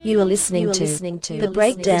You are listening to The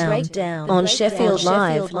Breakdown on Sheffield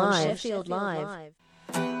Live.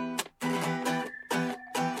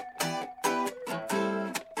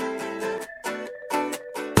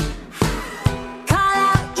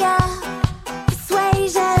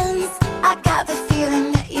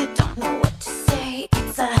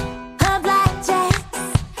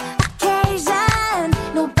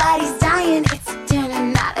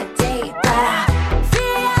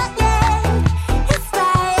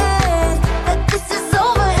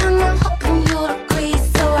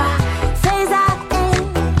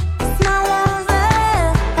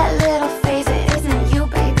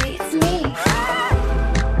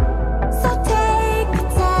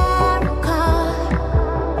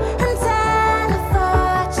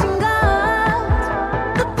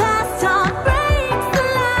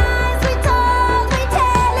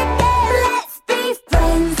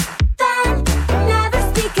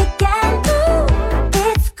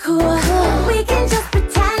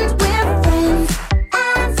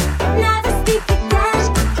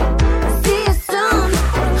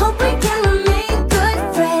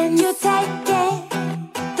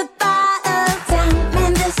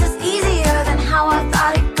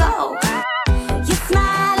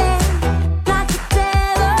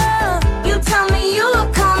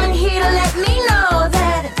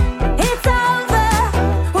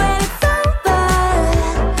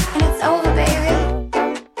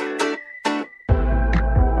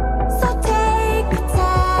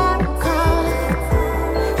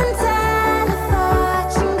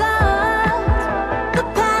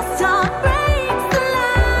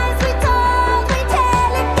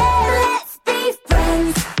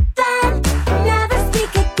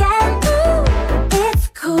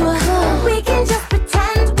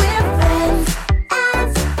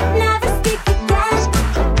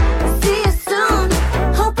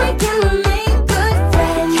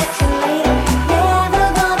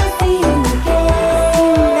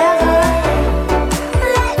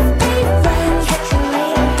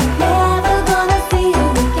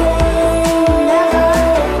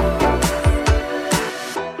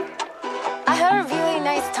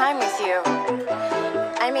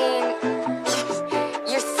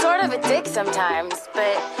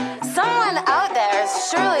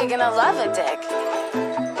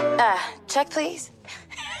 Check, please.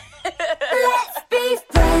 Let's be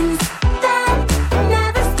friends, then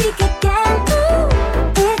never speak again. Ooh,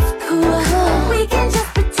 it's cool. We can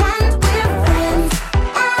just pretend we're friends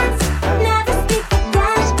and never speak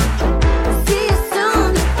again. See you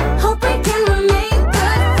soon. Hope we can remain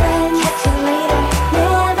good friends. Catch you later.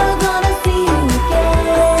 Never gonna see you again.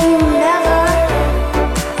 Never.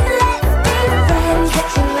 Let's be friends.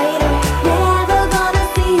 Catch you later. Never gonna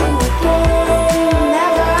see you again.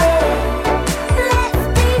 Never.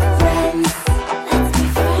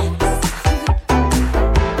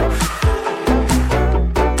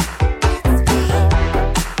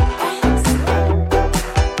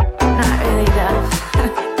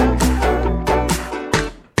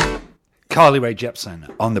 Carly Rae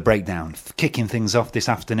Jepsen on The Breakdown, kicking things off this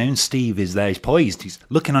afternoon. Steve is there, he's poised, he's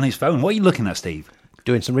looking on his phone. What are you looking at, Steve?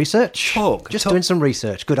 Doing some research. Talk. Doing some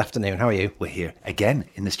research. Good afternoon, how are you? We're here again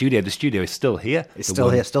in the studio. The studio is still here. It's still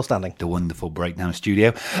here, still standing. The wonderful Breakdown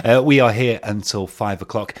studio. We are here until 5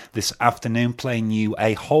 o'clock this afternoon, playing you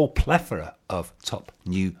a whole plethora of top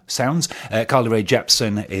new sounds. Carly Rae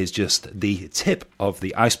Jepsen is just the tip of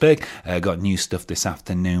the iceberg. Got new stuff this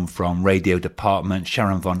afternoon from Radio Department,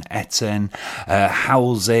 Sharon Von Etten,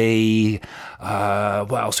 Halsey,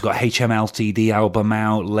 what else? We've got HMLTD album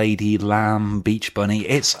out, Lady Lamb, Beach Bunny.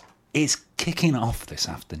 It's kicking off this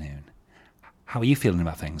afternoon. How are you feeling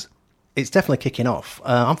about things? It's definitely kicking off.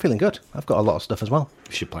 I'm feeling good. I've got a lot of stuff as well.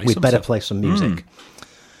 We should play We'd some better stuff. play some music.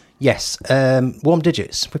 Yes, Warm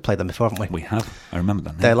Digits. We played them before, haven't we? We have. I remember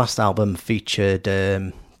that name. Their last album featured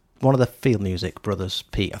one of the Field Music brothers,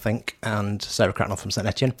 Pete, I think, and Sarah Cracknell from St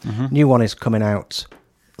Etienne. New one is coming out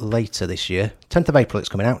later this year. 10th of April it's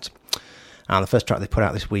coming out. And the first track they put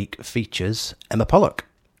out this week features Emma Pollock.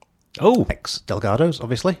 Oh. Ex-Delgados,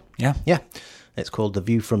 obviously. Yeah. Yeah. It's called The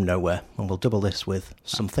View from Nowhere, and we'll double this with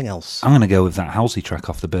something else. I'm going to go with that Halsey track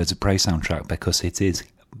off the Birds of Prey soundtrack because it is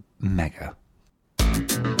mega.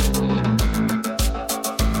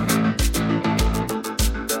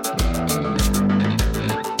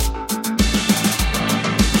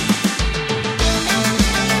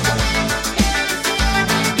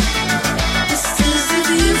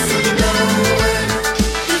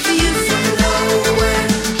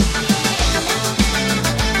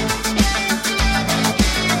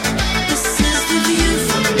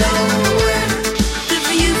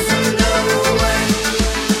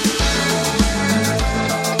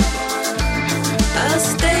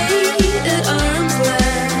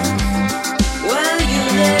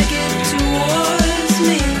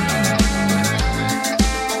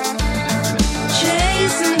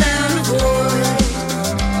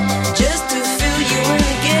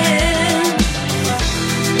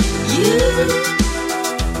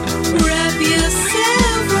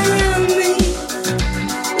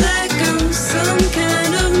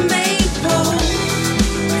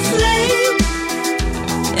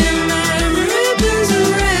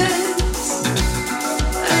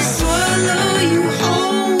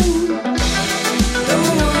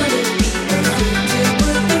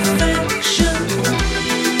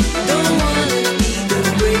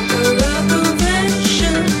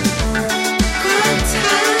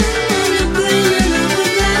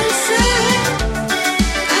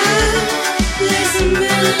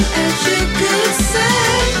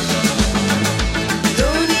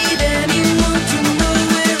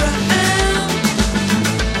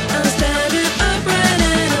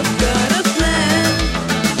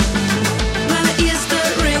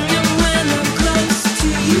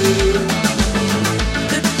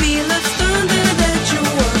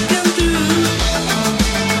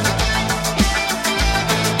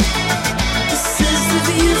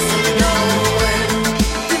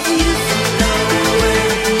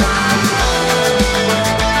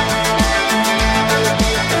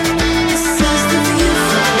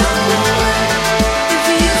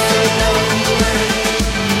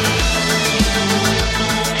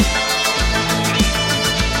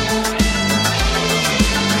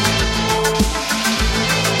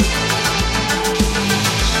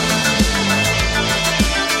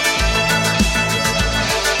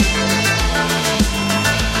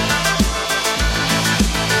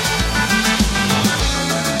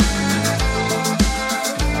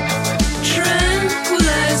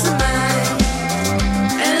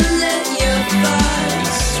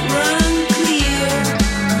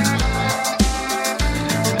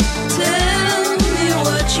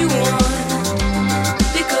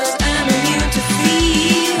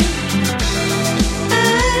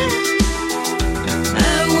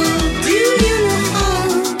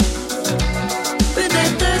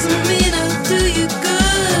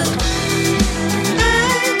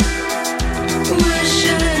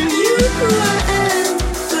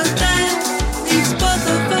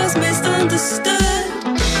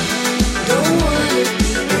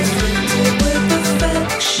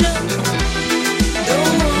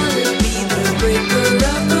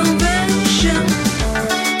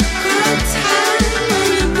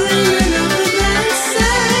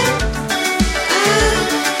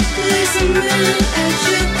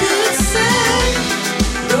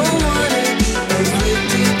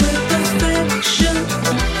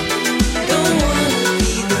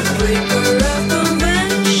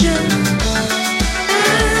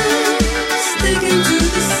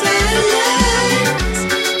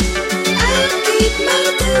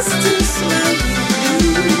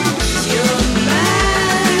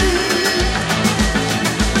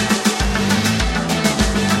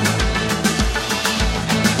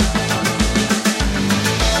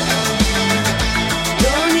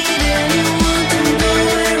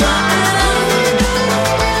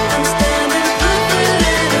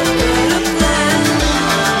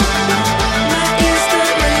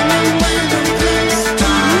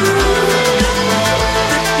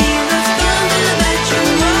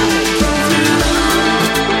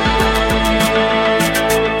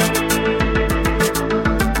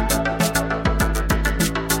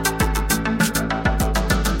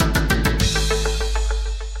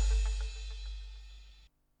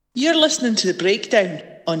 listening to The Breakdown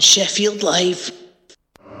on Sheffield Live.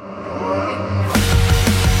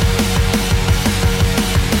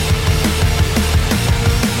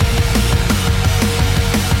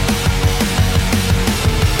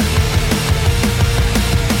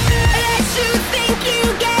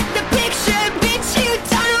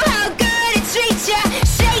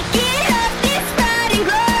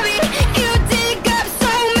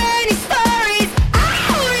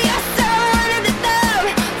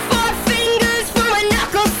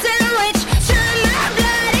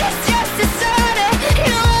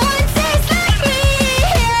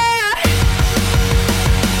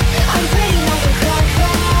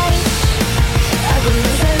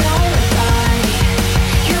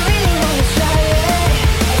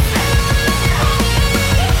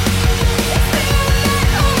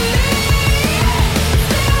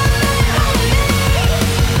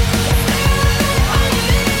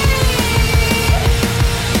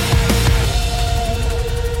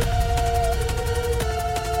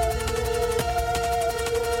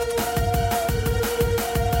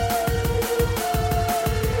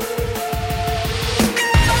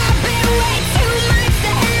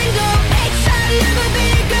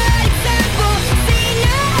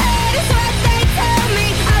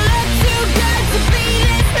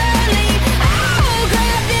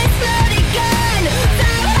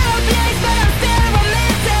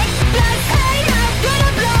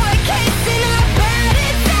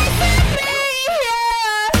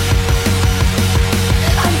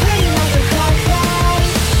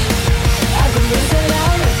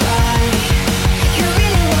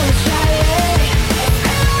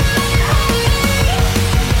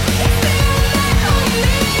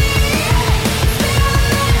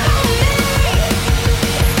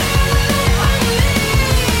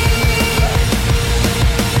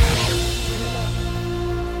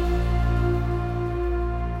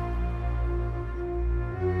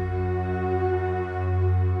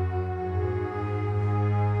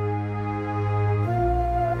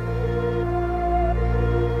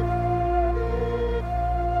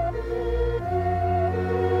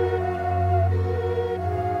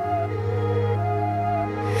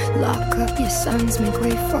 Lock up your sons, make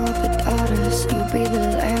way for the daughters. You be the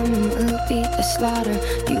lamb and we'll be the slaughter.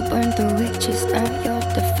 You burn the witches, now you're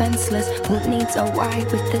defenseless. Who needs a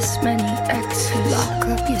wife with this many exes? Lock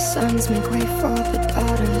up your sons, make way for the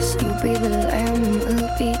daughters. You be the lamb and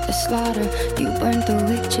we'll be the slaughter. You burn the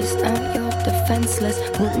witches, now you're defenseless.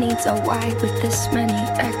 Who needs a wife with this many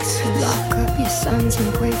exes? Lock up your sons,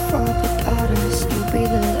 make way for the daughters. You be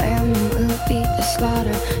the lamb and we'll be the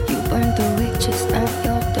slaughter. You burn the witches, now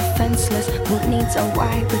you're defenseless. Who needs a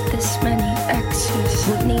wife with this many exes?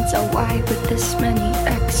 Who needs a wife with this many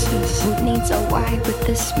exes? Who needs a wife with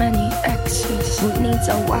this many exes? Who needs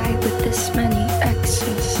a wife with this many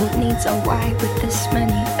exes? Who needs a wife with this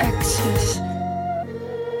many exes?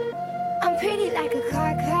 I'm pretty like a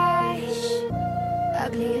car crash,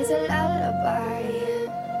 ugly as a lullaby.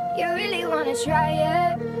 You really wanna try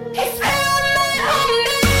it? It's on me.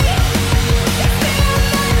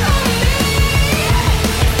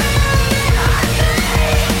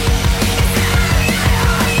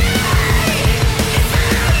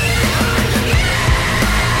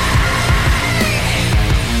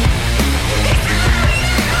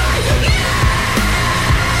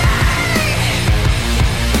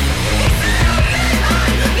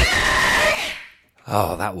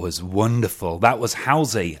 Oh, that was wonderful. That was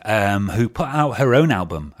Halsey, who put out her own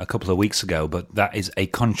album a couple of weeks ago, but that is a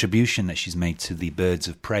contribution that she's made to the Birds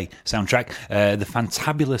of Prey soundtrack. The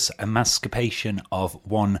fantabulous emancipation of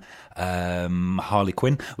one Harley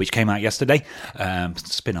Quinn, which came out yesterday.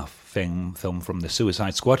 Spin-off film from the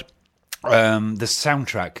Suicide Squad. The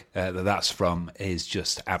soundtrack that's from is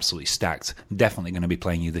just absolutely stacked. Definitely going to be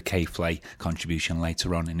playing you the K-Flay contribution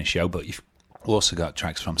later on in the show, but you've also got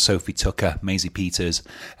tracks from Sophie Tucker, Maisie Peters,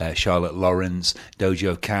 Charlotte Lawrence,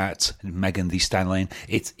 Dojo Cat, Megan Thee Stallion.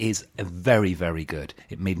 It is very, very good.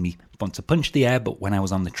 It made me want to punch the air, but when I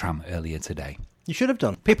was on the tram earlier today. You should have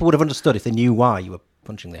done. People would have understood if they knew why you were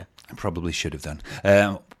punching the air. I probably should have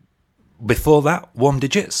done. Before that, Warm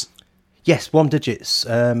Digits. Yes, Warm Digits.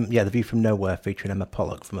 The View from Nowhere featuring Emma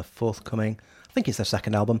Pollock from a forthcoming, I think it's their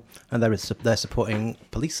second album, and they're supporting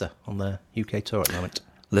Poliça on their UK tour at the moment.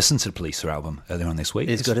 Listen to the Poliça album earlier on this week.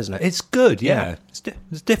 It's good, isn't it? It's good, yeah. It's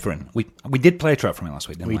different. We did play a track from it last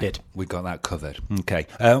week, didn't we? We did. We got that covered. Okay.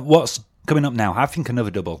 What's coming up now? I think another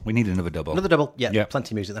double. We need another double. Another double? Yeah.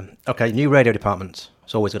 Plenty of music then. Okay, new radio department.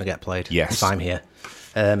 It's always going to get played. Yes. If I'm here.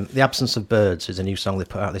 The Absence of Birds is a new song they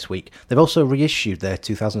put out this week. They've also reissued their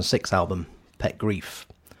 2006 album, Pet Grief.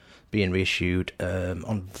 being reissued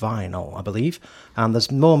on vinyl, I believe. And there's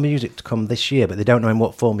more music to come this year, but they don't know in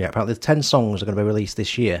what form yet. Apparently, 10 songs are going to be released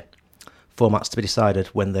this year. Formats to be decided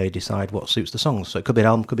when they decide what suits the songs. So it could be an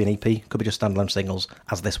album, could be an EP, could be just standalone singles,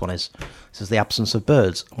 as this one is. This is The Absence of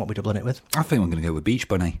Birds. What are we doubling it with? I think we're going to go with Beach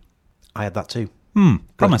Bunny. I had that too.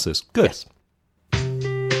 Promises. Good. Yes.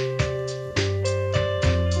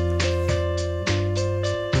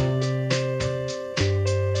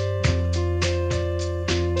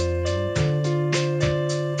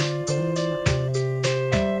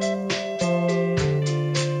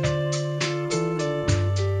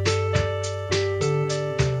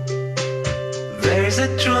 There's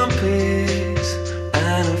a trumpet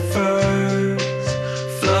and a verse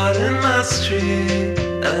flooding my street,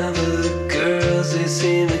 and the girls, they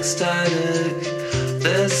seem ecstatic.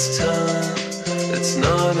 This time it's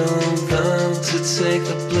not on them to take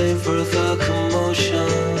the blame for the commotion.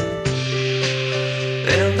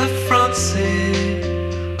 In the front seat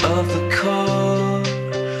of the car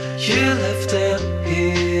you left out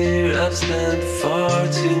here, I've spent far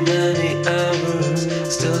too many hours,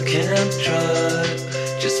 still can't drive,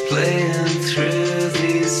 just playing through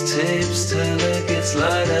these tapes till it gets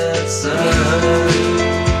light outside.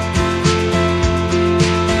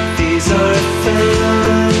 These are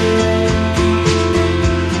things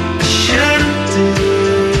I shouldn't do,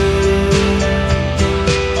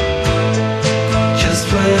 just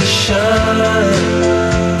wish I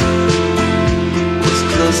was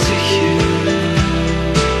close to you.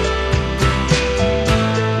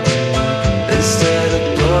 Instead of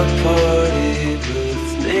block party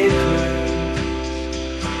with neighbors,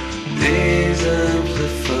 these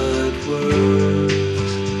amplified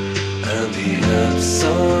words and the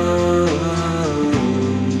absence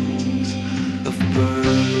of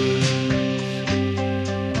birds.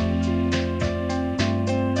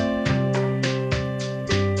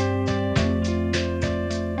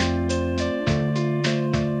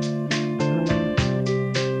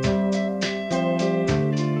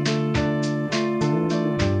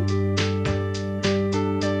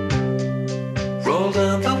 Roll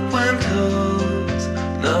down the windows,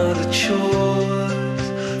 not a choice.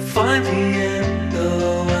 Find the end,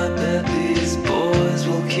 though I bet these boys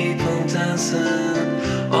will keep on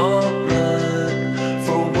dancing all night.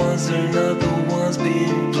 For once they're not the ones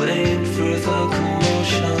being blamed for the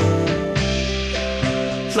commotion.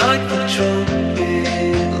 Like the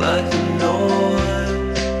trumpet, like the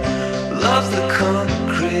noise, love the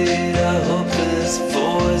concrete. I hope this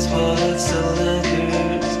voice, while it still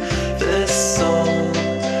lingers, this song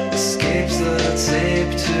escapes the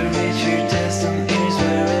tape to reach your distant ears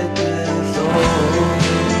where it belongs.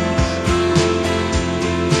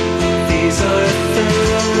 These are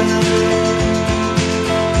things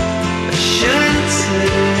I shouldn't say.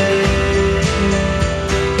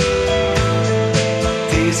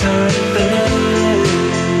 These are things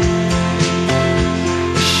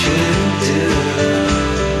I shouldn't do.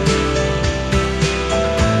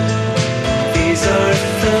 These are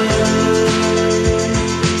things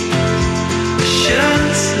I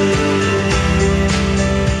shouldn't say.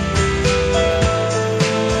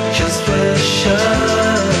 Just wish I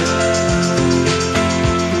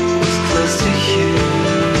was close to you.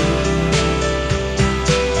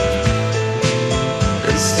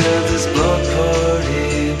 Instead, this block party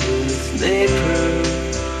with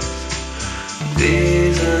neighbors,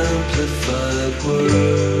 these amplified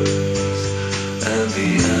words and the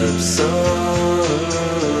absence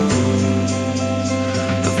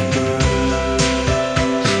of birds.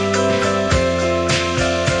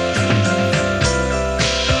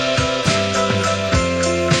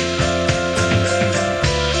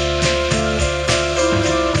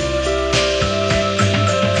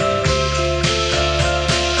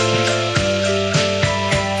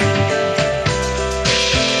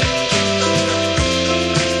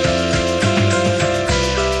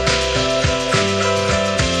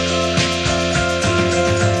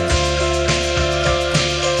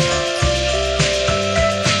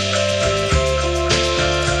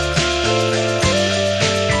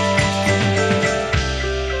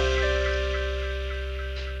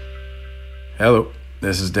 Hello,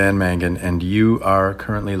 this is Dan Mangan, and you are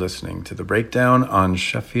currently listening to The Breakdown on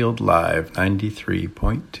Sheffield Live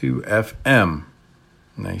 93.2 FM.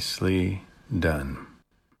 Nicely done.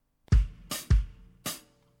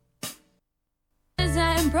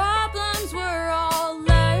 And problems were all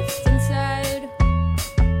left inside,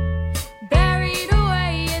 buried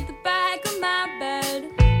away at the back of my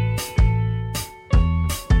bed.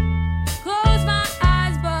 Close my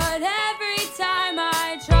eyes, but every time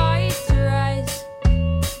I tried to rise,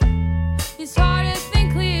 it's hard to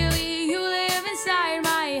think clearly. You live inside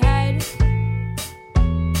my head.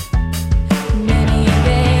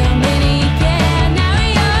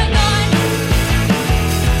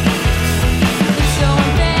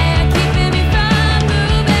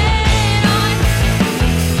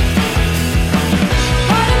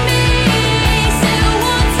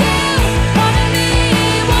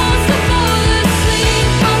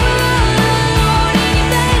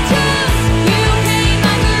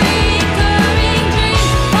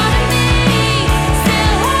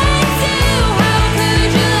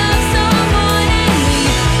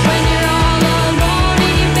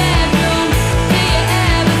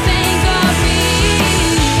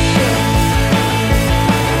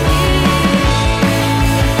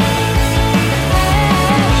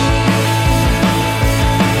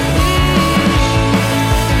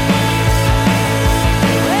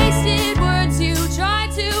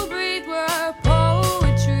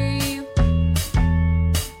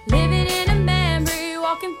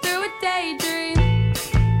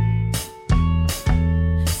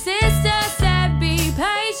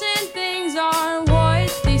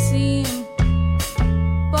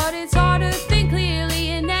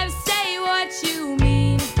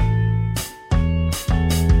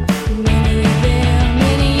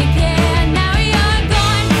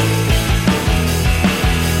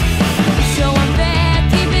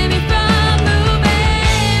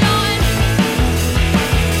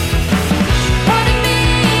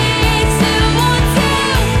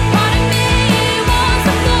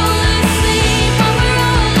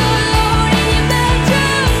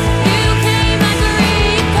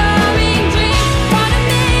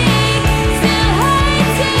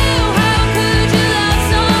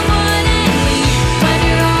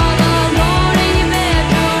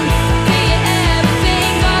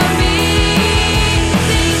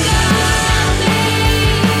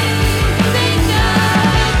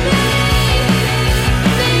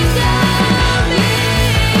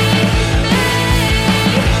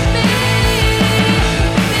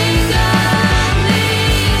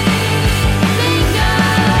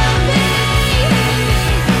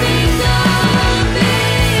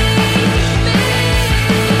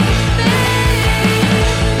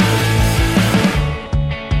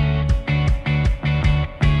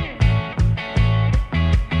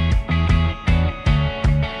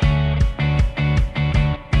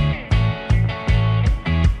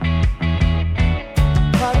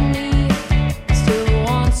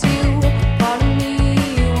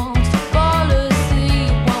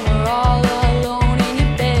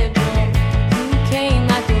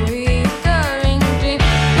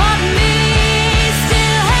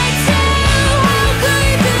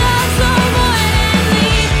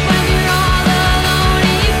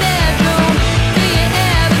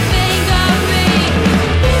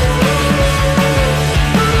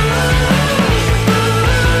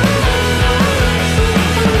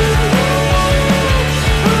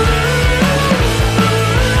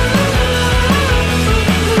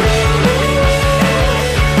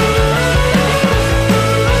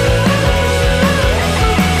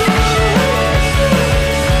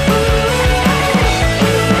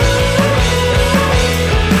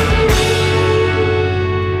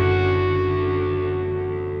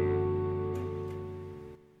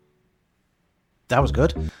 That was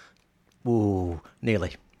good. Ooh,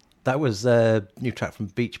 nearly. That was a new track from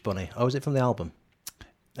Beach Bunny. Oh, is it from the album?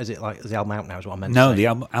 Is the album out now? Is what I meant to No, say.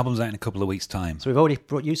 the album's out in a couple of weeks' time. So we've already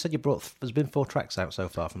brought. You said there's been 4 tracks out so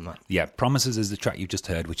far from that. Yeah, Promises is the track you just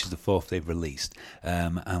heard, which is the 4th they've released.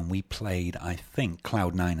 And we played, I think,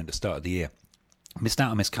 Cloud 9 at the start of the year. Missed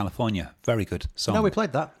Out on Miss California. Very good song. No, we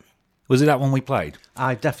played that. Was it that one we played?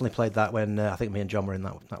 I definitely played that when I think me and John were in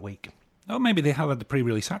that week. Oh, maybe they have had the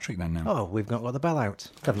pre-release hat trick then now. Oh, we've not got the bell out.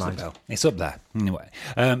 Never mind. It's up there. Anyway,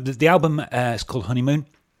 the album is called Honeymoon,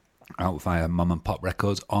 out via Mum and Pop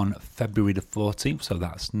Records on February the 14th. So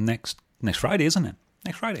that's next Friday, isn't it?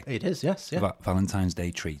 Next Friday. It is, yes. Yeah. Valentine's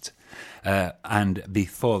Day treat. And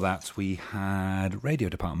before that, we had Radio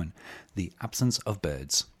Department, The Absence of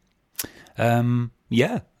Birds.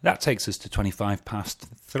 Yeah, that takes us to 25 past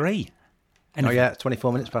 3. Oh, yeah,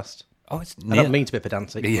 24 minutes past. Oh, it's I don't mean to be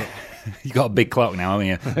pedantic. Yeah. You got a big clock now, haven't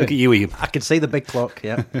you? Look at you. I can see the big clock,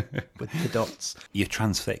 yeah, with the dots. You're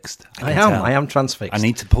transfixed. I am transfixed. I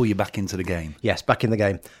need to pull you back into the game. Yes, back in the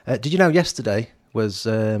game. Did you know yesterday was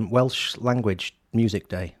Welsh Language Music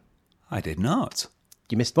Day? I did not.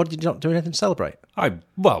 You missed. What, did you not do anything to celebrate? I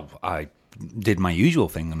did my usual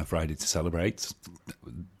thing on a Friday to celebrate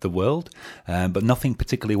the world, but nothing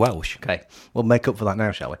particularly Welsh. Okay, we'll make up for that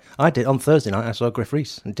now, shall we? I did on Thursday night. I saw Griff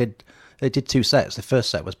Rhys and they did 2 sets. The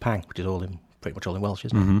first set was Pang, which is pretty much all in Welsh,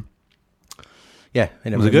 isn't it? Mm-hmm. Yeah,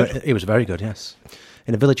 was it good? It was very good. Yes,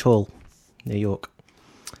 in a village hall near York.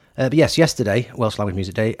 But yes, yesterday, Welsh Language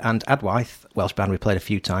Music Day, and Adwaith, Welsh band we played a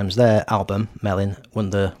few times. Their album Melin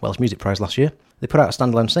won the Welsh Music Prize last year. They put out a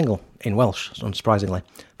standalone single in Welsh, unsurprisingly,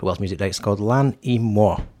 for Welsh Music Day. It's called Lan I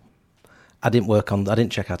Moi. I didn't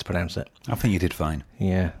check how to pronounce it. I think you did fine.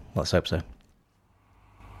 Yeah, let's hope so.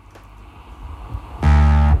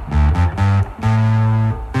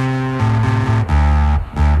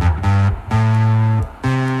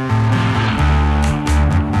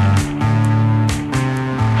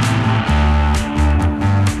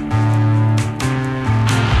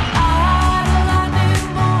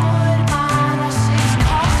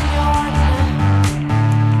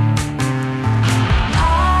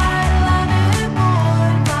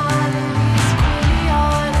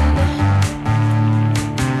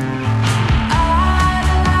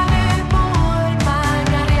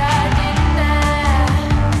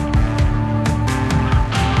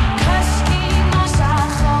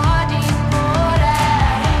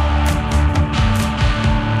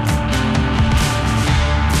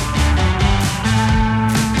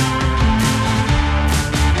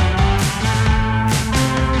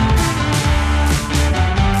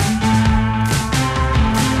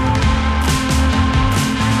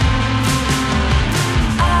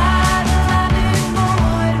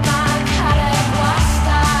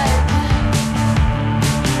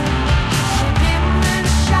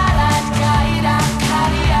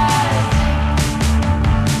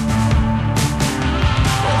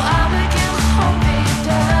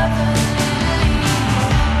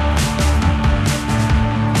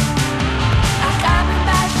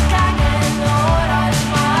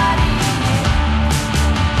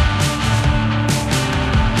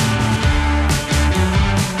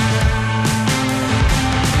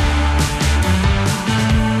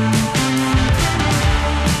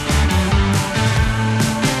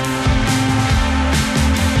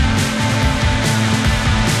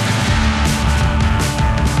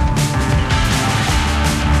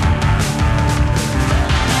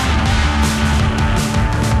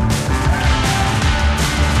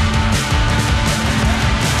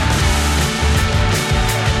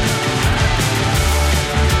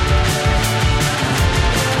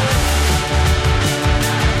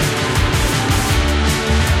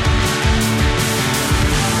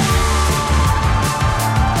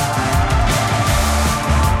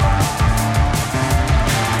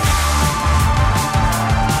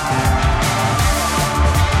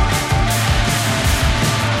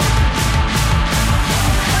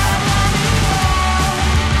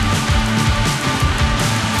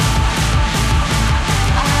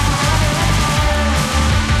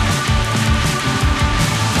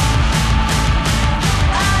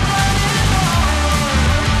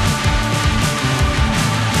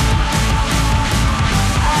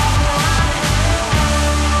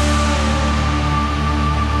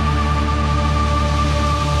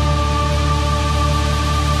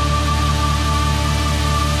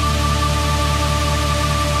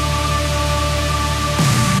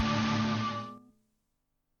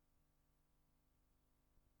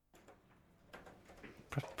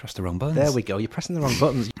 Pressed the wrong buttons. There we go. You're pressing the wrong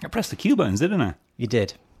buttons. I pressed the Q buttons, didn't I? You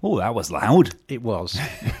did. Oh, that was loud. It was.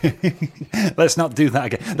 Let's not do that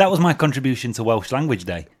again. That was my contribution to Welsh Language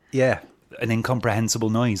Day. Yeah. An incomprehensible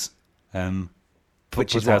noise.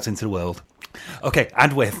 Which is out what? into the world. Okay,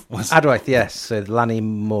 Adwyth was... Adwaith, yes. So Lanny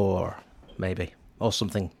Moore, maybe. Or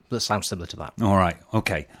something that sounds similar to that. All right,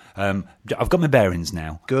 okay. I've got my bearings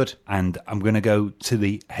now. Good. And I'm going to go to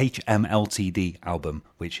the HMLTD album,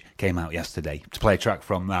 which came out yesterday, to play a track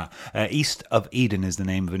from that. East of Eden is the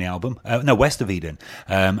name of the album. No, West of Eden.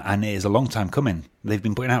 And it is a long time coming. They've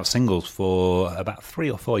been putting out singles for about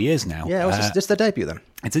 3 or 4 years now. Yeah, was this their debut then?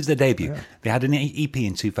 It is their debut. Yeah. They had an EP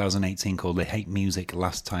in 2018 called They Hate Music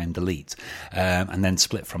Last Time Delete, and then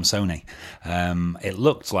split from Sony. It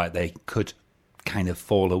looked like they could kind of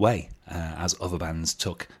fall away as other bands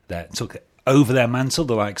took over their mantle,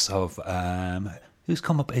 the likes of who's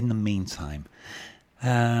come up in the meantime.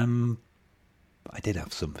 I did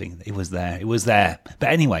have something. It was there. But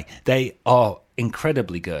anyway, they are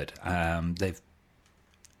incredibly good.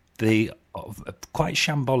 They are quite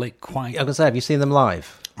shambolic. I was going to say, have you seen them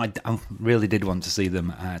live? I really did want to see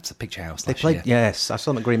them at the Picture House They last played, year. yes. I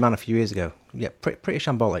saw them at Green Man a few years ago. Yeah, pretty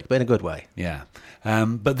shambolic, but in a good way. Yeah.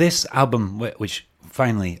 But this album, which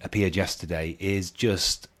finally appeared yesterday, is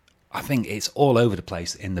just, I think it's all over the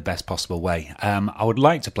place in the best possible way. I would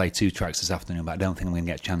like to play 2 tracks this afternoon, but I don't think I'm going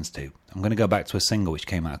to get a chance to. I'm going to go back to a single which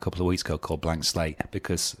came out a couple of weeks ago called Blank Slate,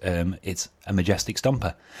 because it's a majestic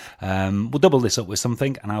stomper. We'll double this up with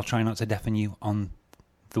something, and I'll try not to deafen you on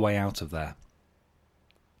the way out of there.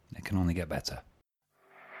 It can only get better.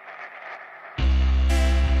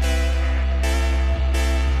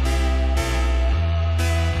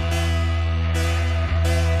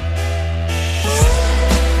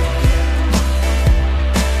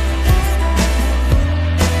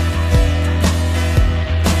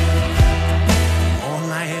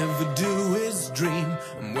 All I ever do is dream,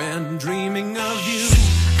 and when dreaming of you,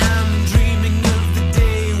 I'm dreaming of the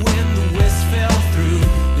day when the West fell through,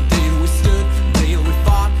 the day we stood, the day we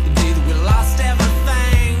fought, the day that we lost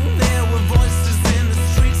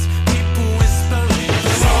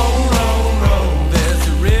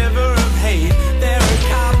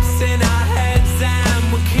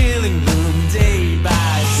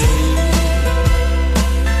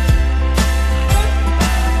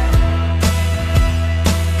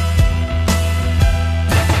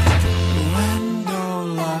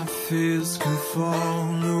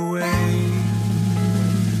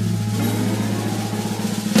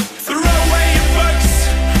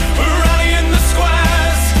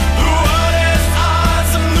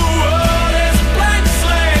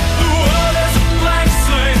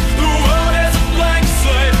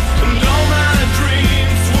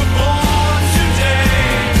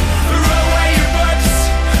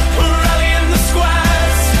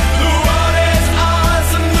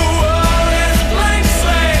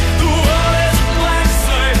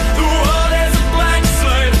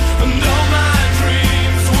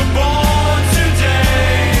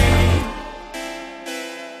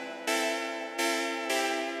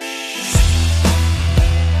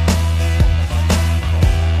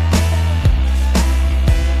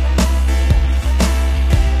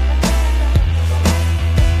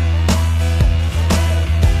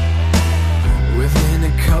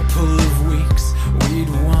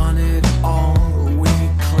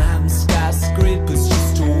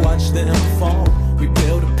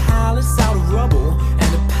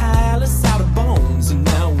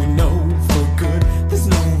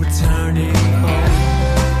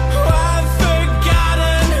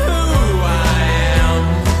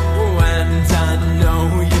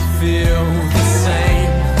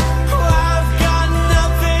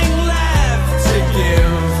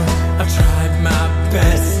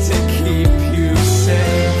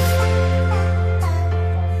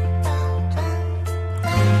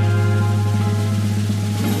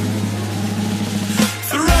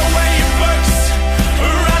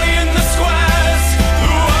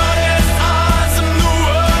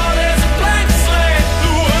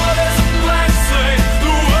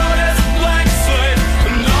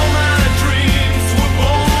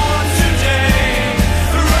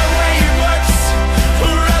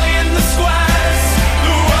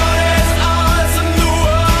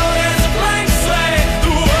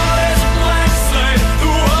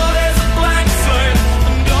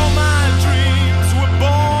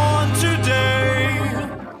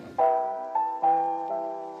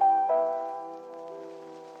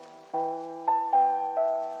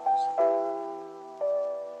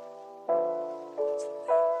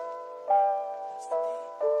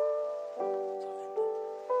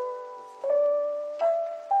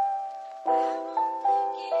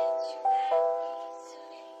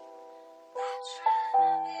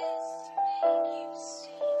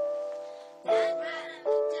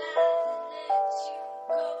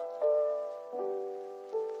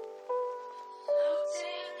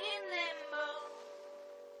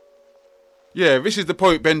Yeah, this is the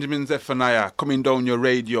poet Benjamin Zephaniah coming down your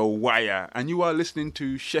radio wire, and you are listening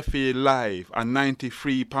to Sheffield Live on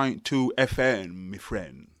 93.2 FM, my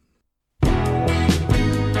friend.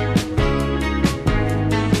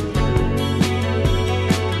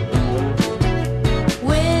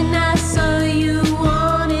 When I saw you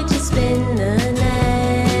wanted to spend the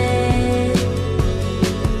night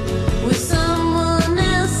with someone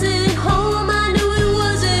else at home, I knew it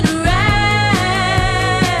wasn't right.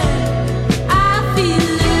 I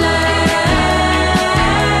feel alive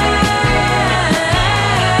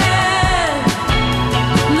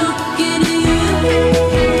looking at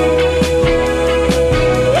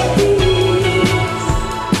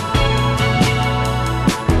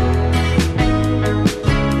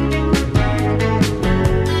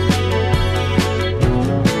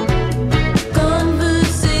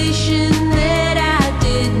conversation that I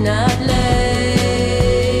did not like.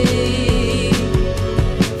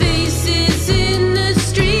 Faces in the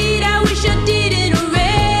street I wish I didn't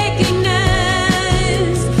recognize.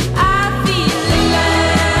 I feel alive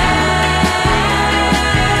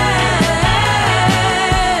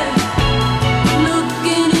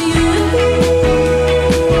looking at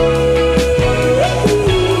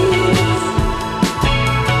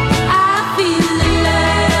I feel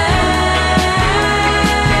alive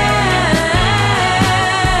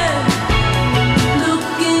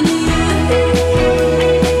looking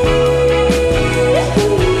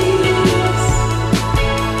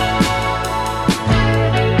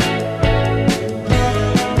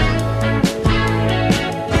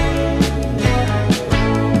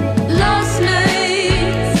Lost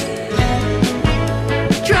nights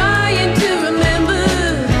trying to remember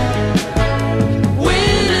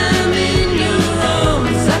when I'm in your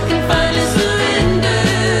arms, I can finally surrender.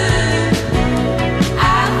 I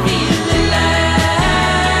feel alive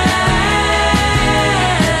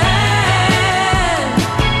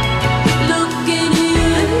looking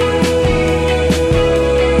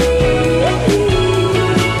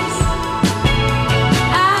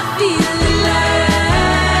I feel alive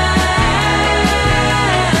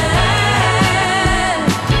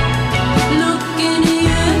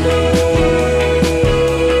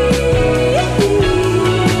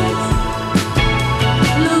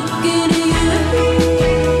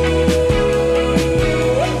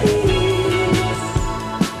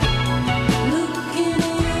looking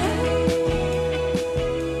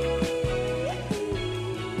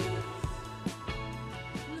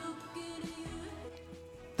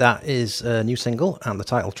That is a new single and the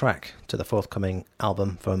title track to the forthcoming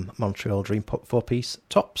album from Montreal Dream Pop 4-piece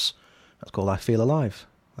Tops. That's called I Feel Alive.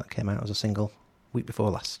 That came out as a single week before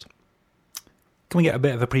last. Can we get a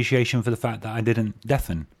bit of appreciation for the fact that I didn't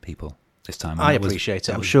deafen people this time? I appreciate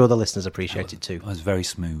it. I'm sure the listeners appreciate it too. It was very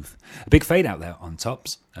smooth. A big fade out there on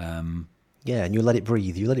Tops. Yeah, and you let it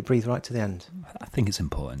breathe. You let it breathe right to the end. I think it's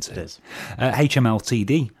important. It is.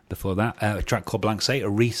 HMLTD before that, a track called Blank Slate, a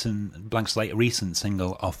recent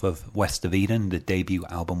single off of West of Eden, the debut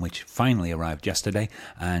album which finally arrived yesterday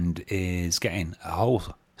and is getting a whole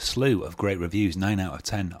slew of great reviews, 9 out of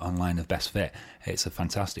 10 online of Best Fit. It's a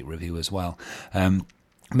fantastic review as well.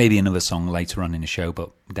 Maybe another song later on in the show, but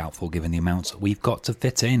doubtful given the amounts we've got to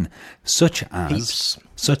fit in. Such as,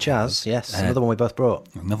 yes, another one we both brought.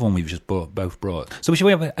 Another one we've just both brought. So should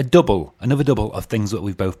we have another double of things that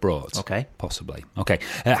we've both brought? Okay. Possibly. Okay.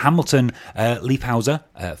 Hamilton Leafhauser,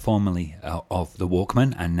 formerly of The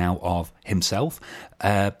Walkmen and now of himself,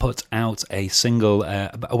 put out a single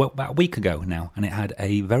about a week ago now, and it had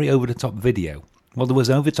a very over-the-top video. Well, there was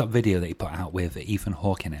an over-the-top video that he put out with Ethan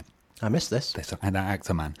Hawke in it. I missed this. And that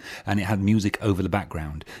Actor Man. And it had music over the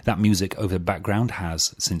background. That music over the background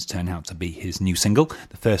has since turned out to be his new single,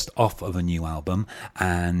 the first off of a new album,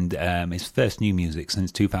 and his first new music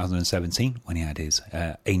since 2017 when he had his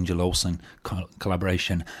Angel Olsen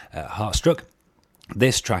collaboration, Heartstruck.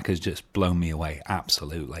 This track has just blown me away,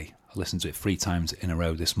 absolutely. I listened to it 3 times in a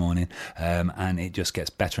row this morning, and it just gets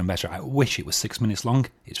better and better. I wish it was 6 minutes long.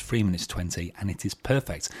 It's 3 minutes 20, and it is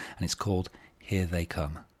perfect. And it's called Here They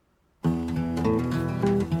Come. The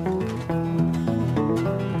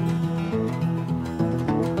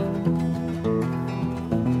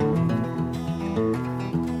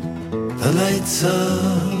lights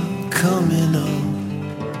are coming on,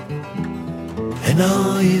 and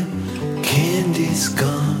all your candy's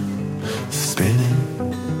gone, spinning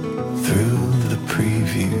through the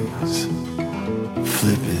previews,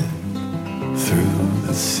 flipping through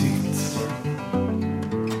the seats,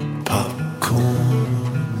 popcorn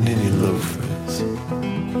in your loafers,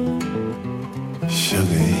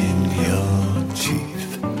 sugar in your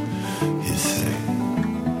teeth. You say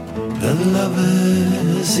the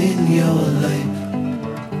lovers in your life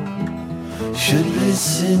should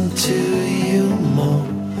listen to you more.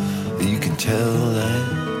 You can tell that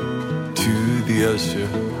to the usher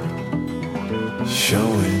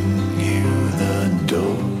showing you the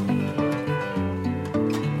door.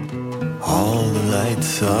 All the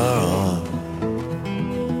lights are on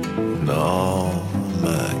and all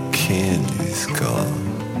my candy's gone.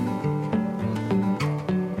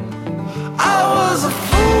 I was a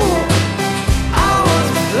fool, I was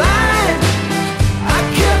blind, I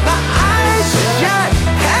kept my eyes shut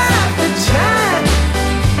half the time.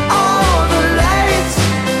 All the lights,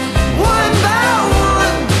 one by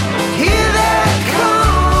one, here they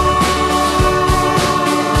come.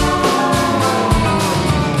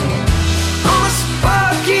 On a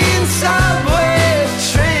sparking subway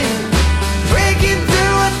train, breaking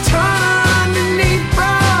through a tunnel underneath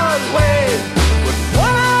Broadway, with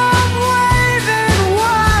one arm waving,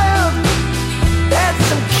 one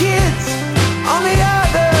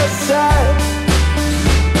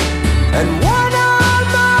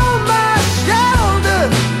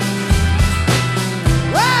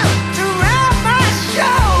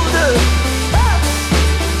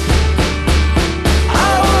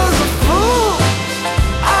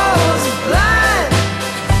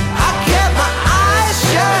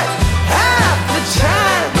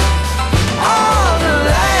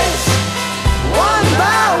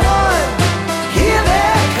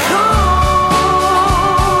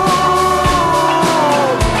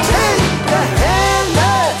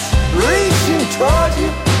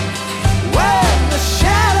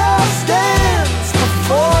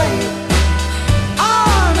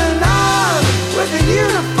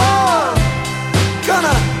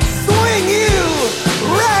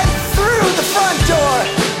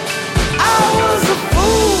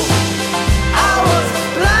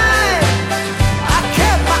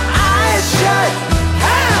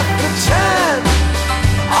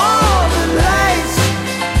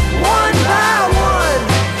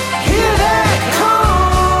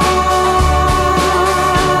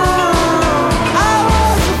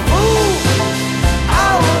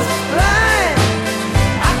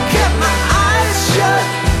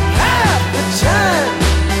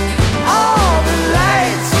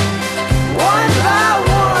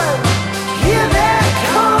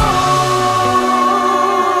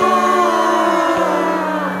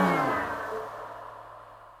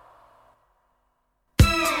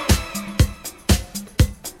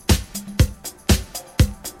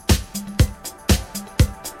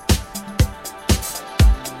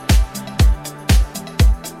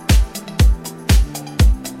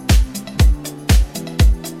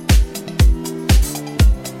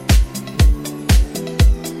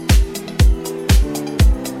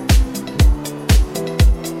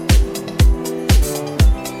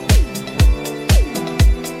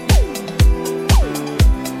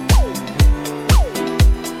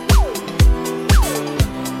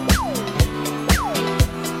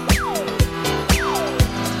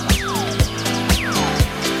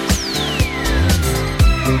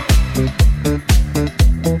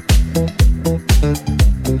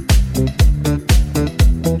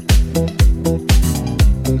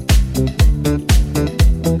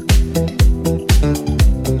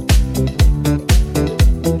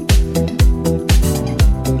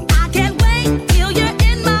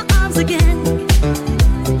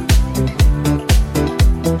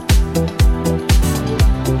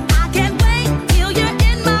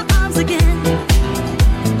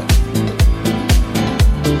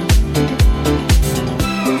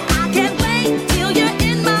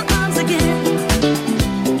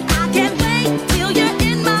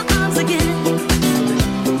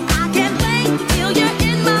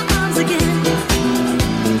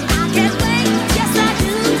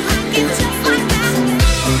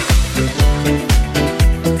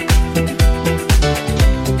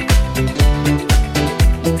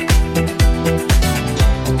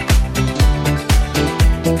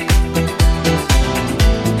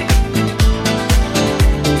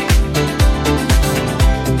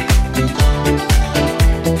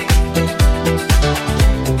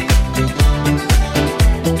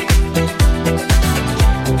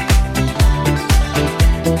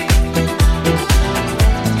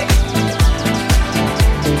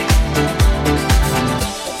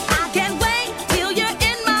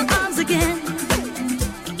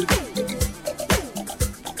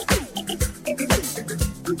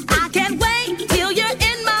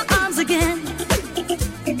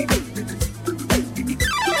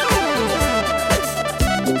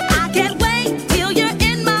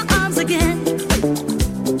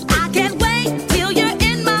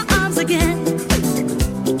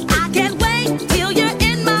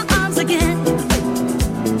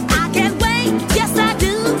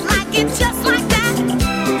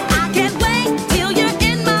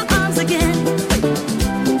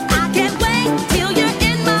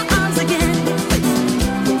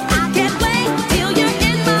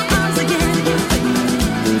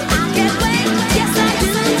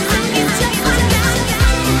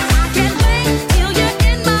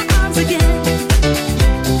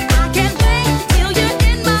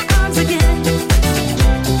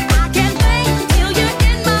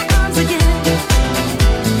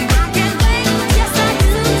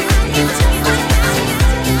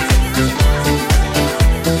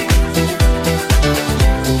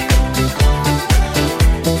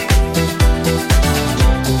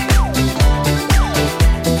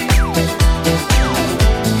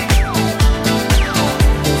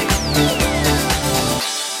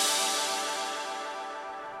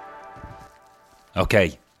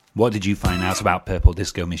Okay, what did you find out about Purple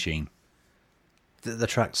Disco Machine? The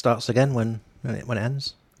track starts again when it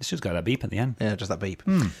ends. It's just got that beep at the end. Yeah, just that beep.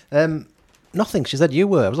 Nothing. She said you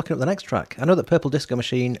were. I was looking up the next track. I know that Purple Disco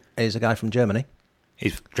Machine is a guy from Germany.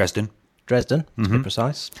 It's Dresden. To be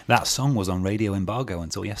precise. That song was on Radio Embargo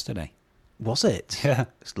until yesterday. Was it? Yeah.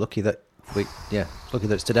 It's lucky that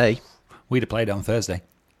it's today. We'd have played it on Thursday.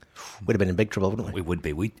 We'd have been in big trouble, wouldn't we? We would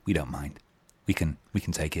be. We don't mind. We can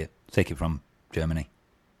take it from Germany.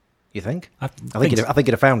 You think? I think it'd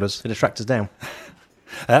have found us. It'd have tracked us down.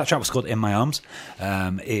 That track was called In My Arms.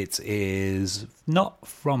 It is not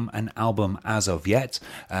from an album as of yet,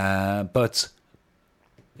 but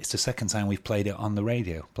it's the second time we've played it on the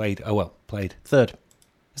radio. Played. Third.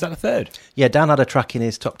 Is that the third? Yeah, Dan had a track in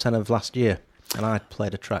his top 10 of last year, and I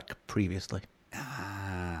played a track previously.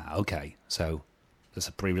 Ah, okay. So it's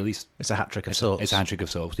a pre-release. It's a hat trick of sorts. It's a hat trick of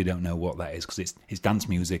sorts. We don't know what that is because it's dance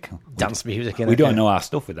music. We don't know our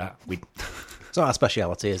stuff with that. It's not our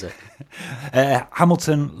speciality, is it?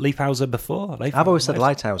 Hamilton, Leifhauser before? I've always said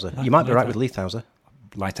Lighthouser. You might be right with Leifhauser.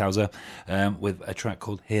 Lighthouser, with a track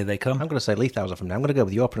called Here They Come. I'm going to say Leifhauser from now. I'm going to go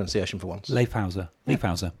with your pronunciation for once. Leifhauser.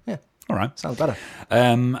 Yeah. All right. Sounds better.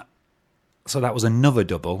 So that was another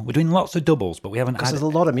double. We're doing lots of doubles, but we haven't had... there's a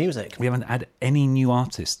lot of music. We haven't had any new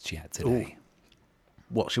artists yet today. Ooh.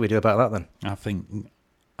 What should we do about that then?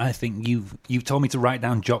 I think you've told me to write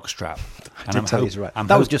down Jockstrap. I did tell you to write.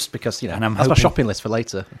 That was just because, that's my shopping list for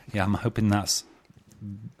later. Yeah, I'm hoping that's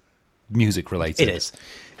music related. It is.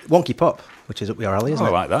 Wonky Pop, which is up your alley, isn't it?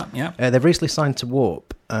 I like that, yeah. They've recently signed to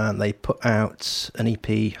Warp, and they put out an EP,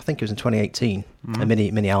 I think it was in 2018, a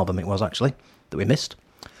mini album it was actually, that we missed.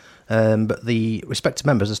 But the respective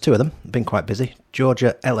members, there's two of them, been quite busy.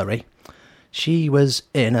 Georgia Ellery, she was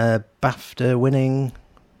in a BAFTA-winning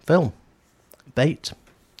film, Bait.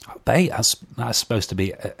 Bait, that's supposed to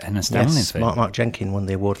be an astounding film. Mark Jenkin won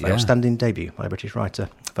the award for Outstanding Debut by a British writer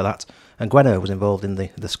for that. And Gwenno was involved in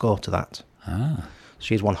the score to that. Ah.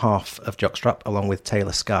 She's one half of Jockstrap, along with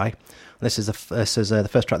Taylor Sky. And this is the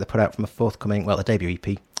first track they put out from a forthcoming, a debut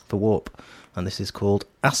EP for Warp. And this is called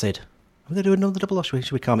Acid. We're going to do another double, or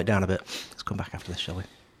should we calm it down a bit? Let's come back after this, shall we?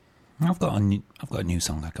 I've got a new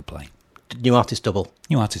song I could play. New artist double.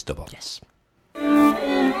 New artist double. Yes.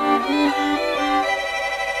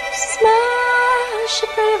 Smash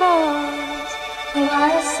your pretty balls of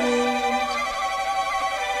acid.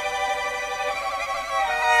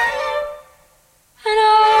 And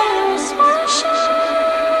I'll smash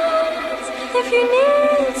it if you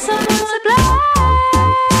need some supply.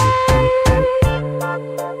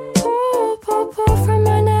 Pull from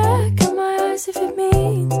my neck and my eyes if it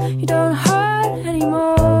means you don't hurt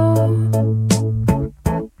anymore.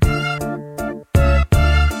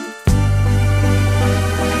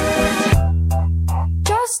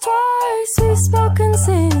 Just twice we've spoken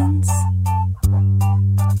since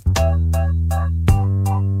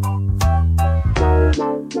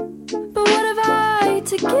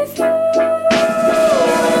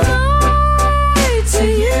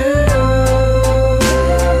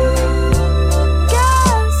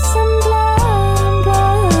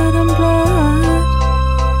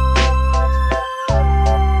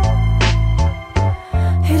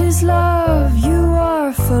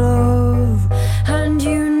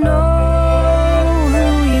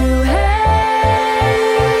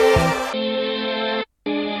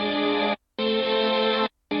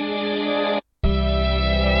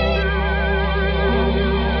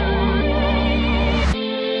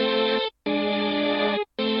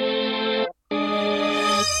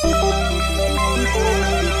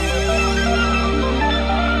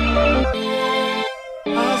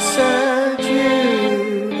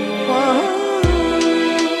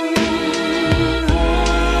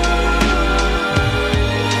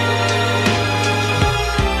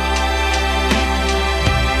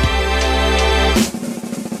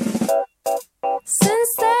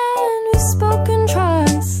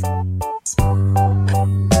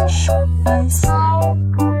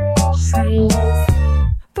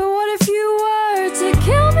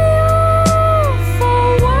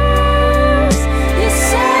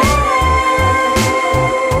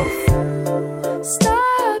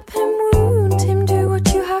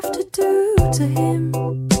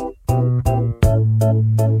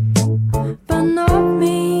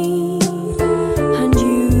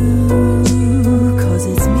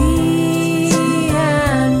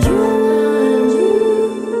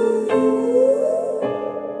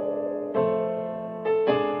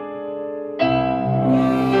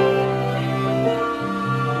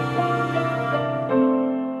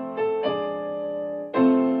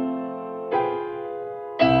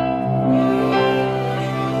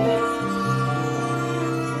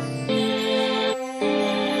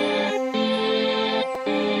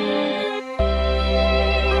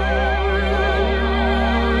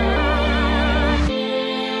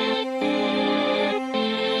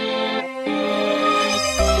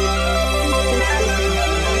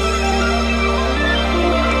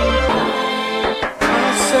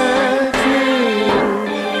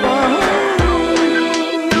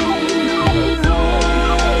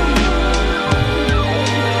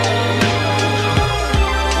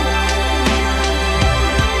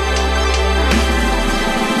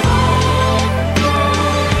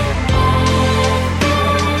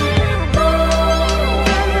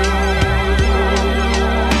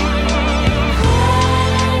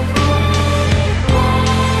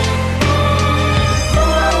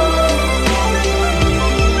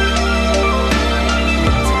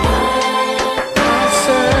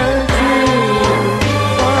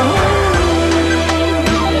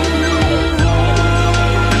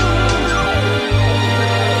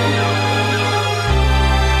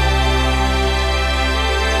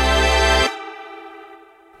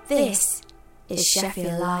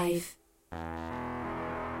Sheffield Live.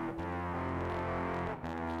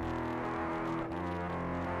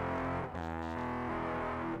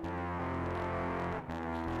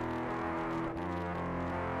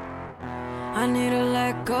 I need to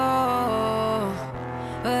let go,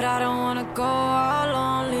 but I don't wanna go all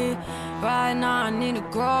lonely. Right now I need to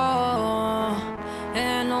grow,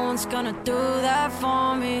 and no one's gonna do that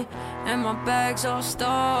for me. And my bag's all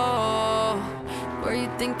stole. Were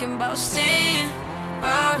you thinking about staying?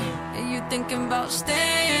 Are you thinking about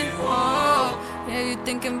staying? Oh, yeah, you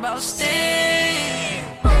thinking about staying?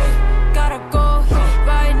 Gotta go,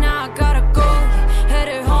 right now I gotta go.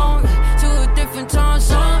 Headed home to a different time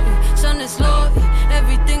zone. Sun is low,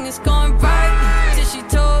 everything is going right. Till she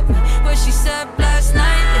told me what she said last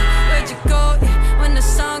night. Where'd you go? When the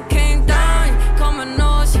sun came down, call my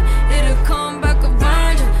nose, it'll come back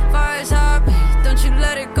around you. Fire's hot, babe, don't you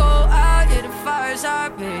let it go out. Yeah, the fire's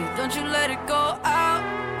hot, babe, don't you let it go out.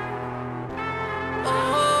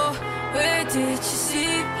 Oh, where did you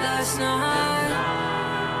sleep last night?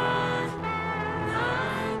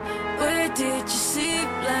 Where did you sleep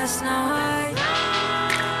last night?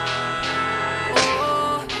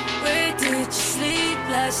 Oh, where did you sleep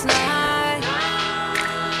last night?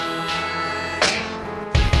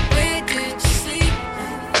 Where did you sleep?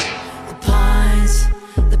 The pines,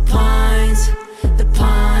 the pines, the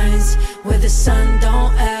pines, where the sun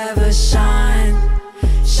don't ever shine,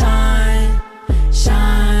 shine,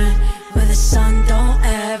 shine, where the sun don't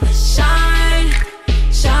ever shine,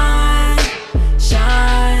 shine,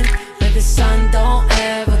 shine, where the sun don't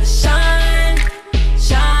ever shine,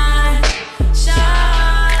 shine,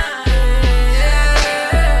 shine.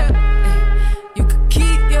 Yeah. You could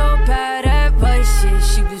keep your bad advice. Yeah,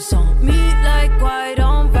 she was on me like white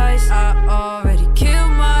on rice. I already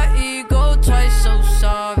killed my ego twice, so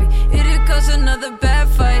sorry. It cause another bad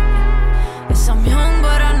fight. Yes, I'm young,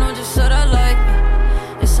 but I know just what I like.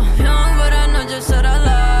 Yes, I'm young, but I know just what I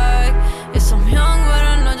like. Yes, I'm young, but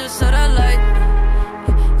I know just what I like.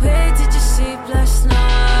 Where did you sleep last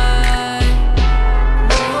night?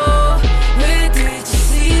 Oh, where did you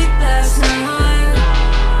sleep last night?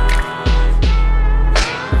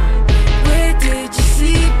 Where did you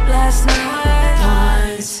sleep last night?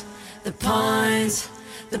 Pines, the pines,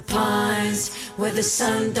 the pines, where the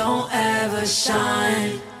sun don't ever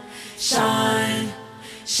shine, shine,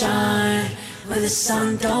 shine, where the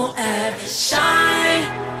sun don't ever shine,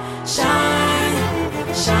 shine,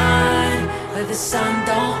 shine, where the sun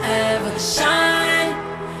don't ever shine,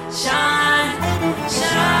 shine,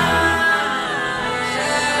 shine. Pines,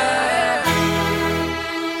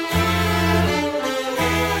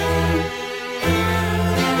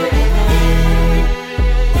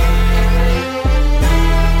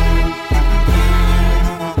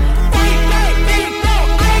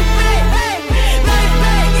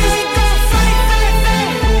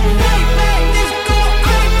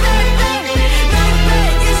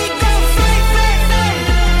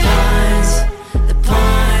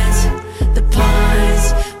 the pines, the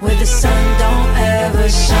pines, where the sun don't ever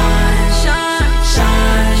shine, shine, shine, shine,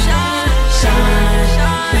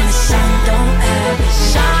 shine, where the sun don't ever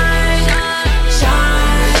shine, shine,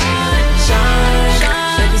 shine,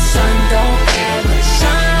 where the sun don't ever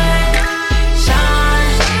shine, shine,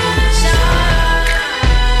 shine.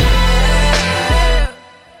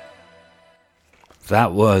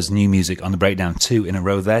 That was new music on the breakdown, 2 in a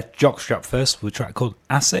row there. Jockstrap first with a track called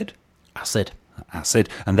Acid. Acid. Acid,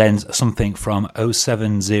 and then something from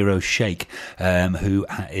 070 Shake, who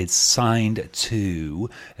is signed to,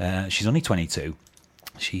 she's only 22,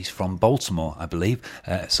 she's from Baltimore, I believe,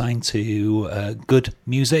 signed to Good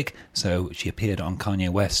Music, so she appeared on Kanye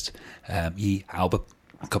West Ye album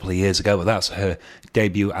a couple of years ago, but that's her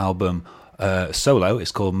debut album solo.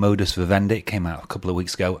 It's called Modus Vivendi. It came out a couple of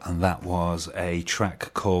weeks ago, and that was a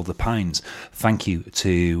track called The Pines. Thank you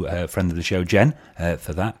to a friend of the show, Jen,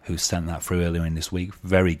 for that, who sent that through earlier in this week.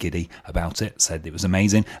 Very giddy about it, said it was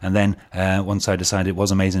amazing. And then once I decided it was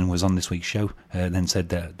amazing, was on this week's show, then said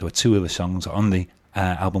that there were 2 other songs on the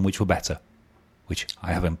album which were better, which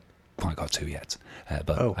I haven't quite got to yet,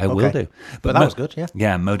 but I will do. But that was good, yeah.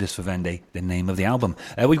 Yeah, Modus Vivendi, the name of the album.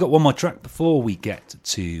 We've got one more track before we get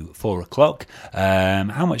to 4 o'clock.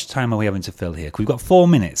 How much time are we having to fill here? We've got 4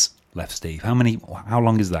 minutes left, Steve. How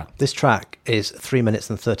long is that? This track is 3 minutes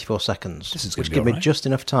and 34 seconds, This is which gonna be give me all right. just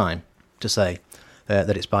enough time to say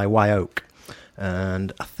that it's by Y Oak.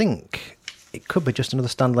 And I think it could be just another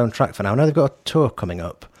standalone track for now. I know they've got a tour coming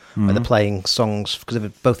up where they're playing songs, because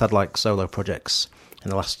they've both had like solo projects in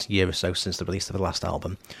the last year or so since the release of the last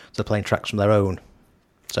album. So they're playing tracks from their own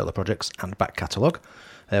solo projects and back catalogue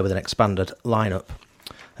with an expanded lineup.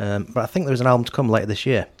 But I think there's an album to come later this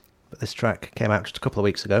year. But this track came out just a couple of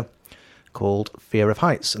weeks ago, called Fear of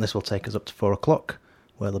Heights, and this will take us up to 4 o'clock,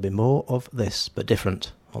 where there'll be more of this, but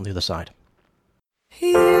different, on the other side.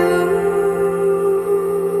 You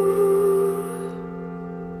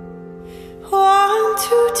want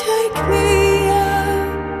to take me up,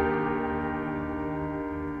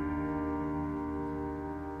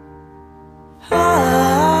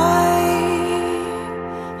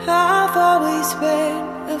 I've always been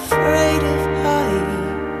afraid of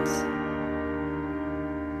heights.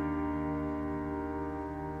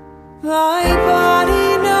 My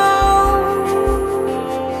body knows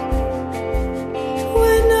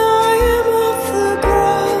when I am off the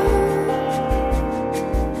ground,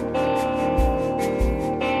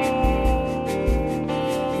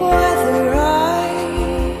 whether I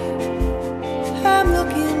am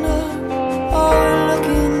looking up or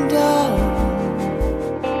looking down.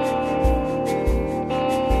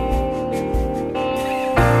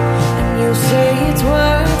 And you say it's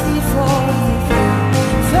worth it for the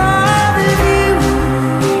thought of you.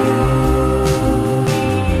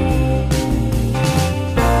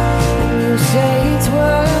 And you say it's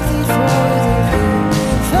worth it for the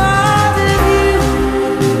thought of you.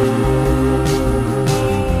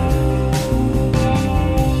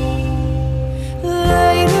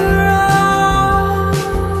 Later on,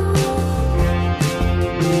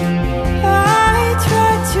 I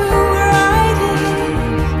tried to write it,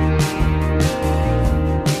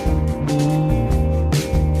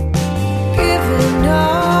 giving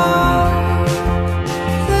up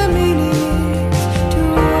the meaning is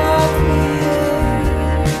too obvious.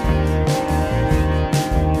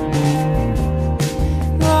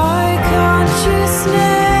 My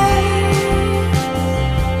consciousness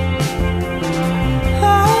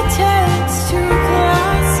attempts to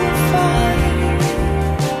classify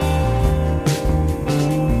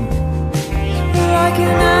like an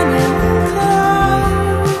animal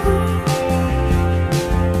cloud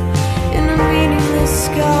in a meaningless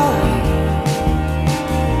sky.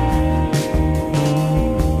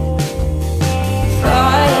 I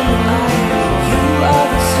am the light, you are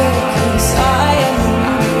the circus. I am the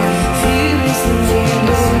moon, fear is the wind,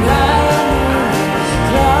 and I am the moon,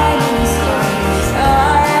 climbing the stars.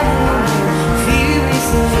 I am the moon, fear is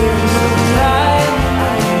the wind, and I am the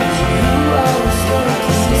moon, you are the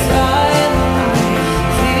circus. I am the moon,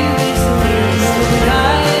 fear is the wind, and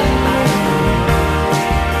I am the moon,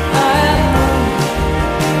 I am the moon.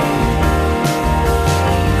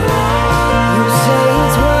 You say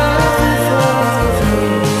it's worth it for the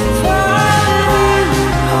view. Follow you,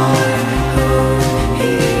 who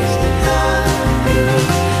is love you?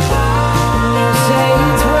 You say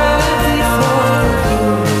it's worth it for the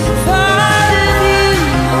view. Follow you,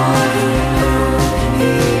 who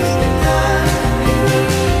is love you?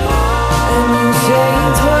 And you say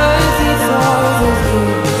it's worth it for the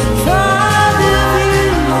view. Follow you,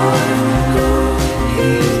 who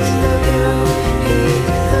is the view, is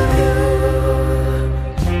the view.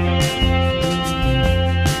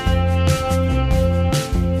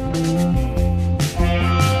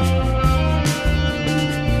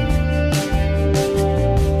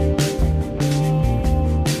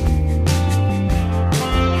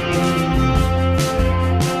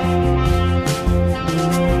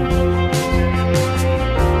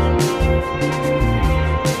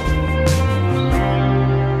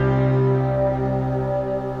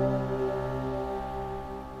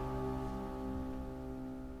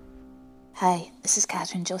 Hi, this is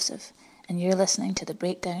Catherine Joseph, and you're listening to The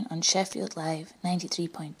Breakdown on Sheffield Live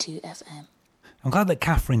 93.2 FM. I'm glad that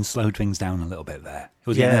Catherine slowed things down a little bit there. It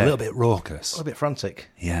was getting a little bit raucous. A little bit frantic.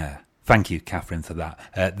 Yeah. Thank you, Catherine, for that.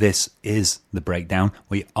 This is The Breakdown.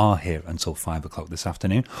 We are here until 5 o'clock this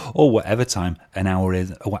afternoon, or whatever time an hour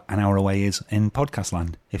away is in podcast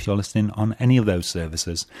land. If you're listening on any of those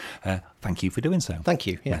services, thank you for doing so. Thank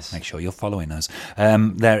you, yes. Make sure you're following us.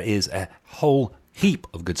 There is a whole heap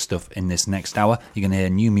of good stuff in this next hour. You're going to hear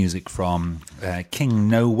new music from King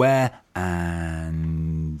Nowhere,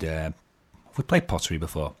 and we played Pottery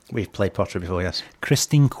before. We've played Pottery before, yes.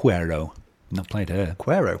 Christine Quero. Not played her.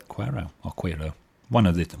 Quero. Or Quero. One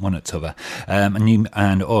at t'other.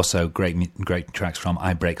 And also great tracks from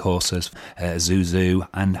I Break Horses, Zuzu,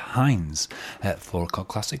 and Heinz. 4 o'clock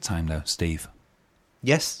classic time, though, Steve.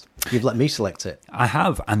 Yes, you've let me select it. I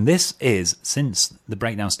have, and this is, since the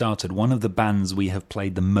breakdown started, one of the bands we have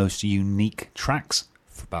played the most unique tracks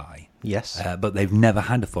by. Yes. But they've never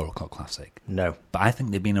had a 4 o'clock classic. No. But I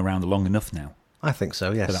think they've been around long enough now. I think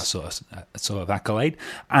so, yes. For that sort of accolade.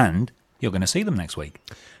 And You're going to see them next week.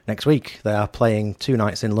 Next week, they are playing 2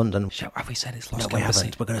 nights in London. Have we said it's Los No, we Campesinos?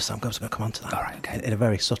 haven't. I'm going to come on to that. All right, okay. In a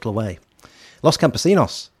very subtle way. Los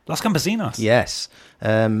Campesinos. Los Campesinos? Yes.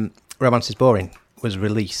 Romance is Boring was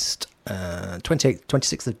released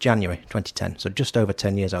 26th of January 2010, so just over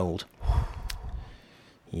 10 years old.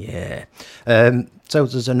 Yeah. So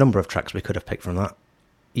there's a number of tracks we could have picked from that.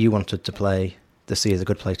 You wanted to play The Sea is a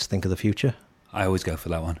Good Place to Think of the Future. I always go for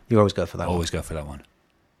that one. You always go for that one? Always go for that one.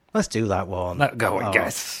 Let's do that one. Let go, I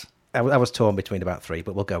guess. I was torn between about 3,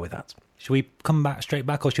 but we'll go with that. Should we come back straight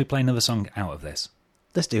back, or should we play another song out of this?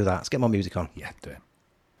 Let's do that. Let's get more music on. Yeah, do it.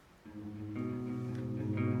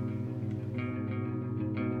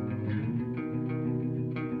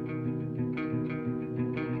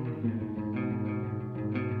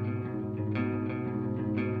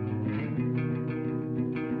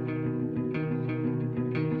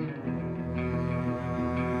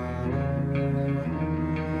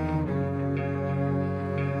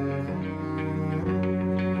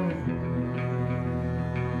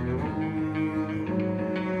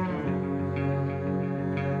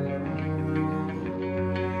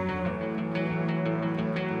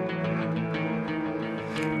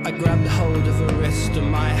 I grabbed hold of her wrist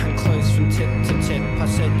and my hand closed from tip to tip. I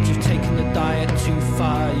said, you've taken the diet too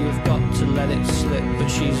far, you've got to let it slip. But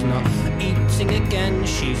she's not eating again,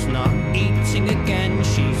 she's not eating again,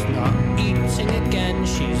 she's not eating again,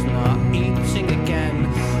 she's not eating again.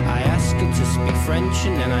 I ask her to speak French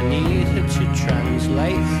and then I need her to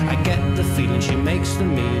translate. I get the feeling she makes the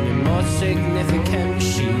meaning more significant.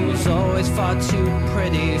 She was always far too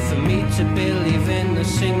pretty for me to believe in a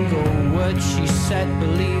single word she said.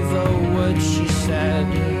 Believe a word she said.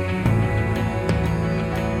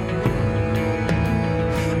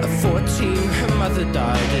 At 14 her mother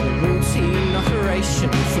died in a routine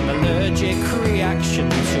operation from allergic reaction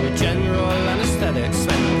to a general anesthetic.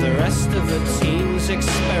 Spent the rest of her teens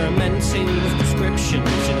experimenting with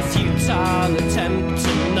prescriptions in a futile attempt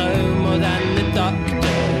to know more than the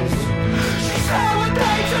doctors. She said one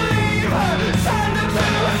day to leave her, stand up to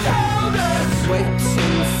her shoulders,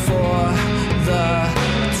 waiting for the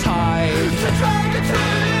tide to drag her to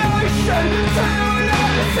the ocean, to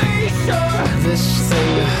another seashore. This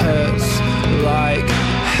thing hurts like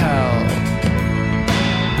hell,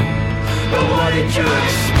 but what did you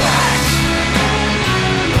expect?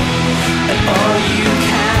 And all you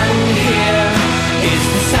can hear is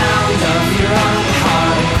the sound of your own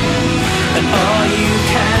heart, and all you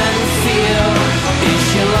can feel is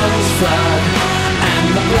your lungs flood and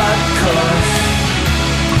the blood course.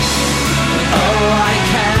 Oh, I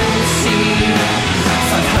can see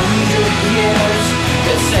 500 years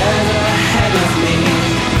that's dead ahead of me,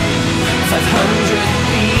 500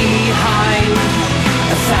 behind,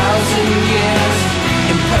 1,000 years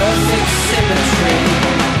in perfect symmetry.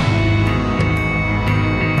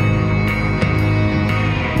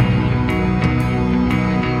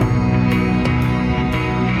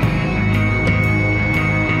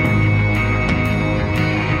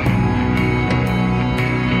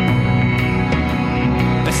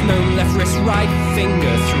 Left wrist, right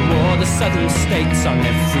finger through all the southern states on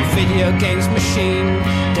every video games machine.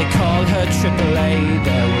 They called her AAA.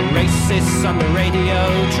 There were racists on the radio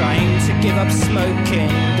trying to give up smoking.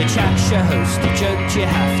 They chat your host, they joked you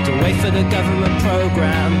have to wait for the government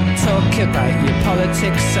program. Talk about your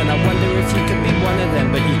politics, and I wonder if you could be one of them.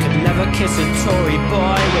 But you could never kiss a Tory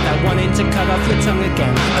boy without wanting to cut off your tongue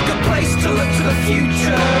again. A good place to look to the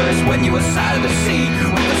future is when you were sat at the sea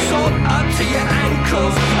with the sword up to your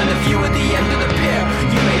ankles and the view at the end of the pier.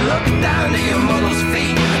 You may look down at your model's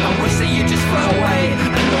feet and wish that you just float away.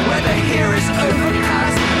 And the weather here is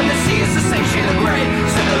overcast and the sea is the same shade of grey.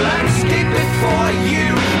 So the landscape before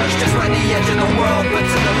you looks just like the edge of the world, but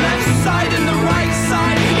to the left side and the right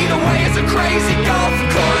side, either way it's a crazy golf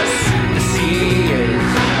course. The sea is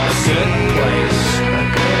a good place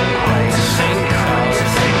to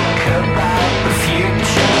think about the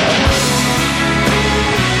future.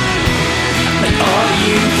 And all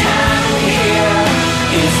you can hear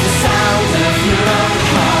is the sound of your own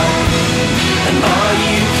heart, and all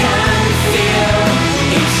you can feel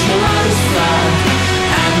is your lungs flood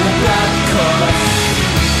and the blood course.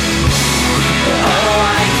 Oh,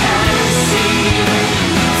 I can see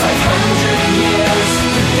 500 years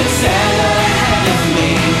that's dead ahead of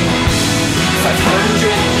me,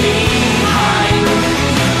 500 behind,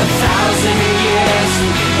 1,000 years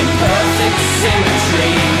in perfect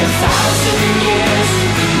symmetry, 1,000 years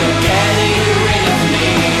no getting rid of me,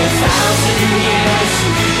 1,000 years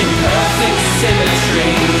in perfect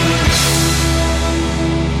symmetry.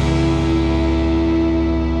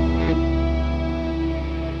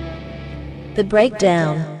 The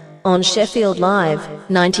Breakdown on Sheffield Live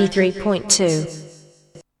 93.2.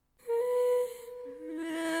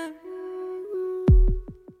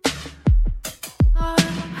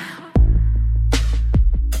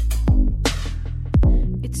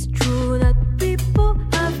 It's true that people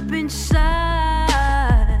have been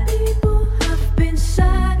sad. People have been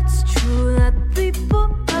sad. It's true that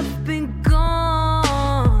people have been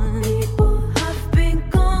gone. People have been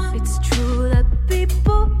gone. It's true that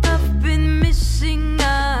people have been missing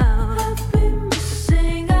out. Have been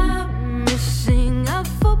missing out. Missing out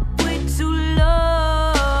for way too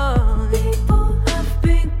long. People have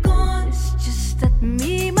been gone. It's just that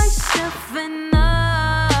me, myself, and I.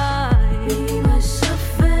 Me,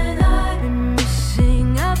 myself, and I. Been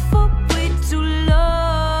missing out for way too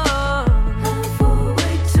long. For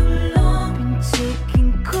way too long. Been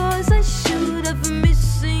taking calls I should have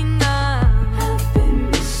missing out. Have been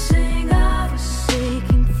missing out.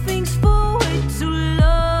 Forsaking things for way too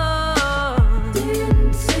long.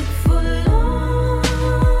 Didn't take for long.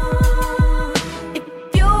 If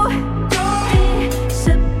you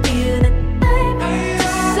disappear, then I'm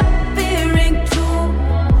disappearing too.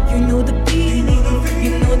 You know the feeling,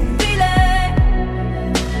 you know the feeling.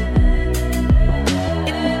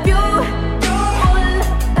 If you fall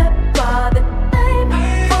apart, then I'm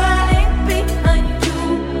falling behind you.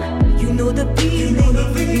 You know the feeling, you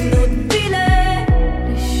know the feeling.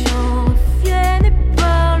 Les gens reviennent et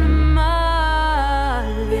parlent mal.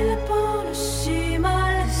 Ils parlent si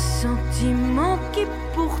mal. Des sentiments qui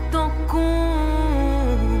pourtant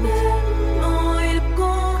comptent. Tellement ils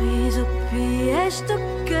comptent. Pris au piège de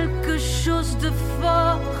quelque chose de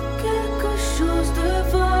fort. Quelque chose de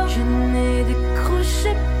fort. Je n'ai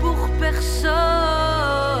décroché pour personne.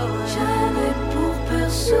 Jamais pour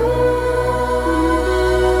personne.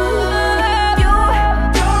 You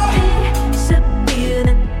disappear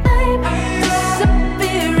and I'm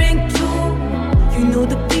disappearing too. You know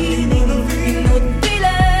the feeling, you know the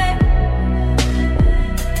feeling.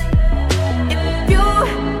 If you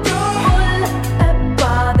fall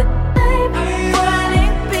apart, then I'm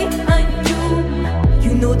falling behind you.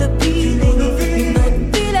 You know the feeling, you know the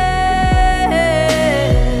feeling.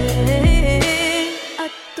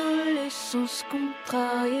 Adolescence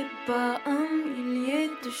contrariée par un millier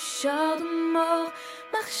de chars de mort.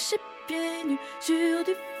 Marcher pieds nus sur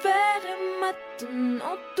du fer et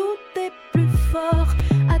maintenant tout est plus fort.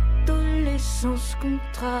 Adolescence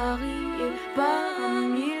contrariée par un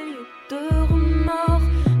millier de remords.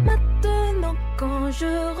 Maintenant quand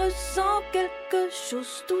je ressens quelque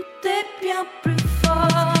chose, tout est bien plus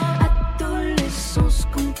fort. Adolescence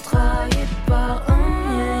contrariée par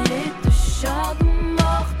un millier de chars de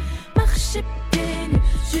mort. Marcher pieds nus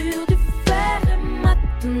sur du fer et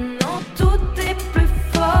maintenant tout est plus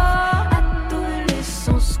fort.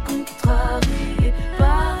 Adolescence contrariée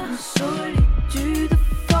par une solitude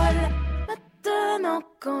folle. Maintenant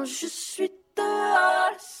quand je suis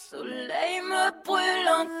dehors, le soleil me brûle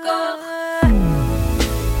encore.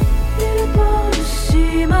 Il parle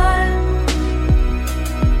si mal.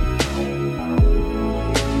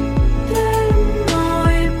 Tellement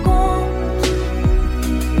il compte.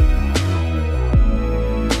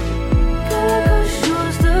 Quelque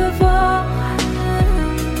chose de fort.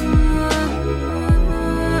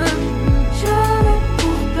 Jamais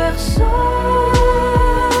pour personne.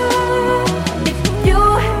 If you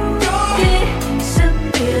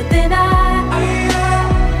disappear, then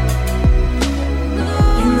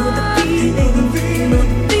you know the feeling, you know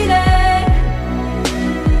the feeling.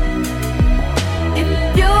 If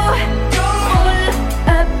you fall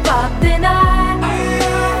apart, then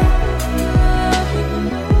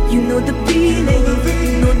you know the feeling,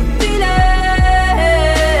 you know the feeling.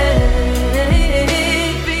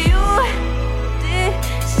 If you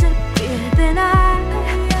disappear, then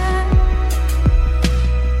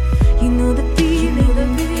you know the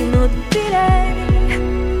feeling, you know the feeling.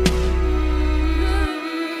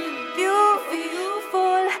 If you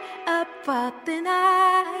fall apart, then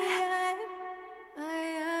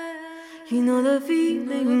you know the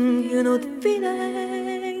feeling, you know the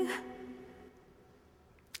feeling.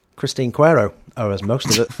 Christine Quero, or as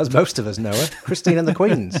most of us know her, Christine and the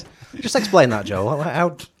Queens. Just explain that, Joel.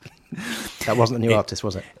 How that wasn't a new artist,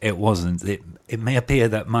 was it? It wasn't. It may appear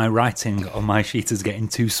that my writing on my sheet is getting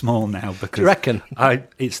too small now because Do you reckon?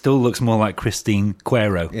 It still looks more like Christine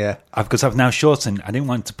Quero. Yeah. Because I've now shortened. I didn't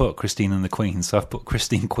want to put Christine and the Queens, so I've put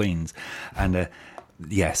Christine Queens. And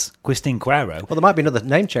yes, Christine Quero. Well, there might be another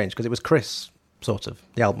name change because it was Chris, sort of.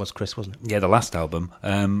 The album was Chris, wasn't it? Yeah, the last album.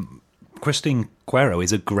 Christine Quero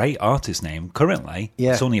is a great artist name. Currently,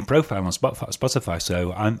 it's only a profile on Spotify,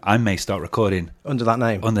 so I may start recording under that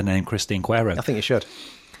name. Under the name Christine Quero. I think you should.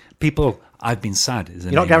 People, I've been sad. Is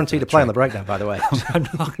the You're not name guaranteed of to play on track. the breakdown, by the way.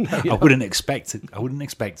 I wouldn't expect it. I wouldn't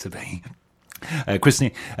expect to be.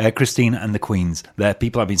 Christine and the Queens. There,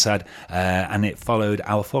 People I've Been Sad, and it followed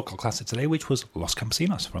our 4 o'clock classic today, which was Los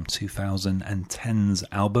Campesinos from 2010's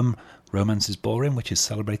album Romance is Boring, which is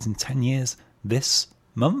celebrating 10 years this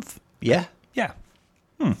month. Yeah. Yeah.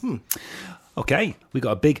 Okay, we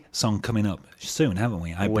got a big song coming up soon, haven't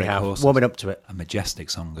we? I We Break have. Horses. Warming up to it. A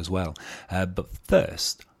majestic song as well. But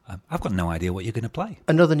first, I've got no idea what you're going to play.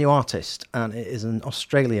 Another new artist, and it is an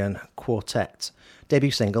Australian quartet.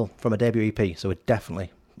 Debut single from a debut EP, so we're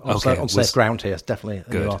definitely on safe ground here. It's definitely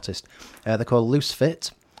a new artist. They're called Loose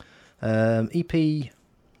Fit. EP, I'm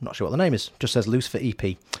not sure what the name is, just says Loose Fit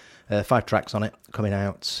EP. 5 tracks on it, coming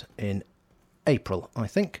out in April, I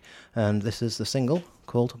think. And this is the single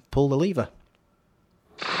called Pull the Lever.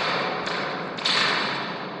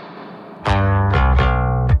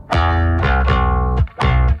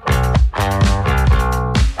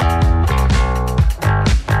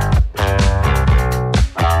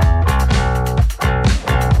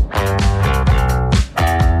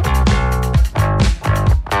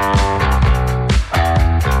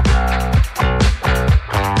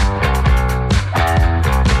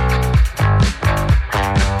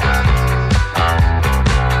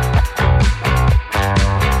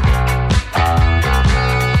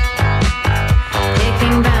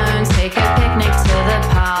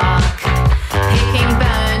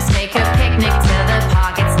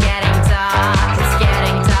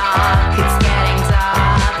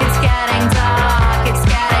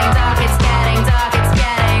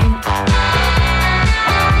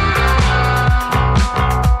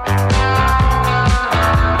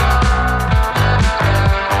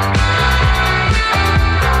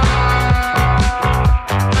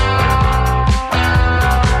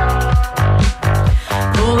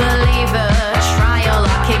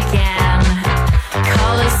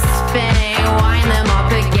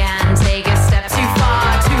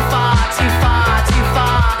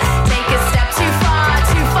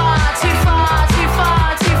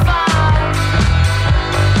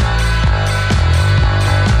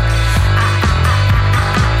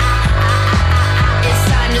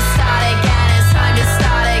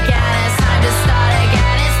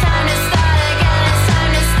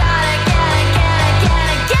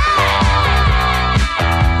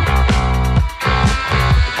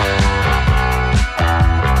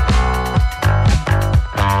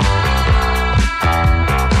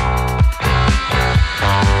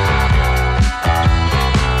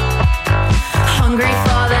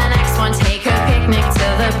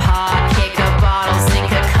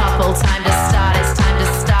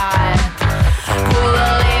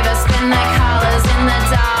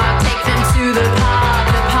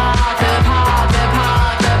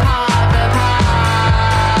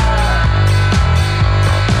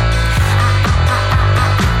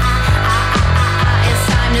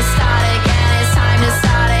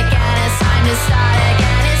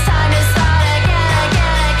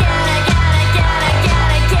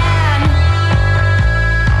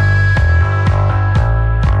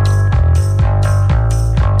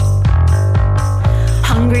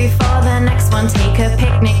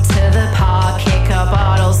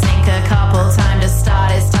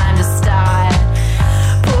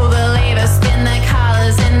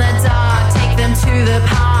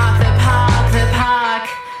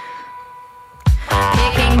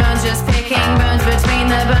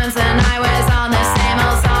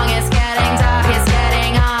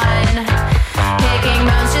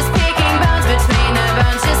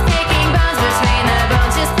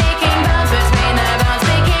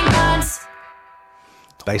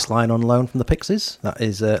 Bassline on loan from the Pixies. That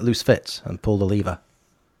is Loose Fit and Pull the Lever.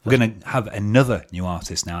 We're going to have another new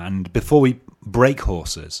artist now, and before we break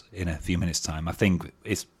horses in a few minutes' time, I think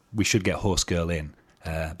we should get Horse Girl in.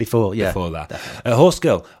 Before that. Horse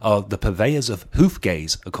Girl are the purveyors of hoof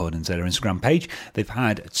gaze, according to their Instagram page. They've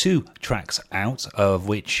had 2 tracks out, of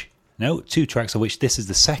which this is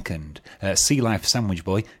the second. Sea Life Sandwich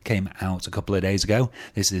Boy came out a couple of days ago.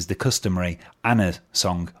 This is the customary Anna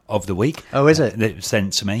song of the week. Oh, is it? That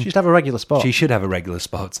sent to me. She should have a regular spot. She should have a regular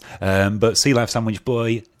spot. But Sea Life Sandwich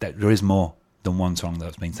Boy, there is more than one song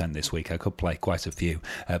that's been sent this week. I could play quite a few.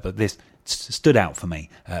 But this stood out for me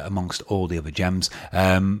amongst all the other gems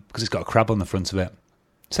because it's got a crab on the front of it.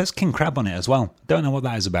 It says King Crab on it as well. Don't know what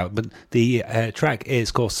that is about, but the track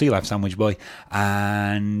is called Sea Life Sandwich Boy,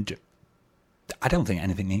 and I don't think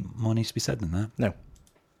anything more needs to be said than that. No.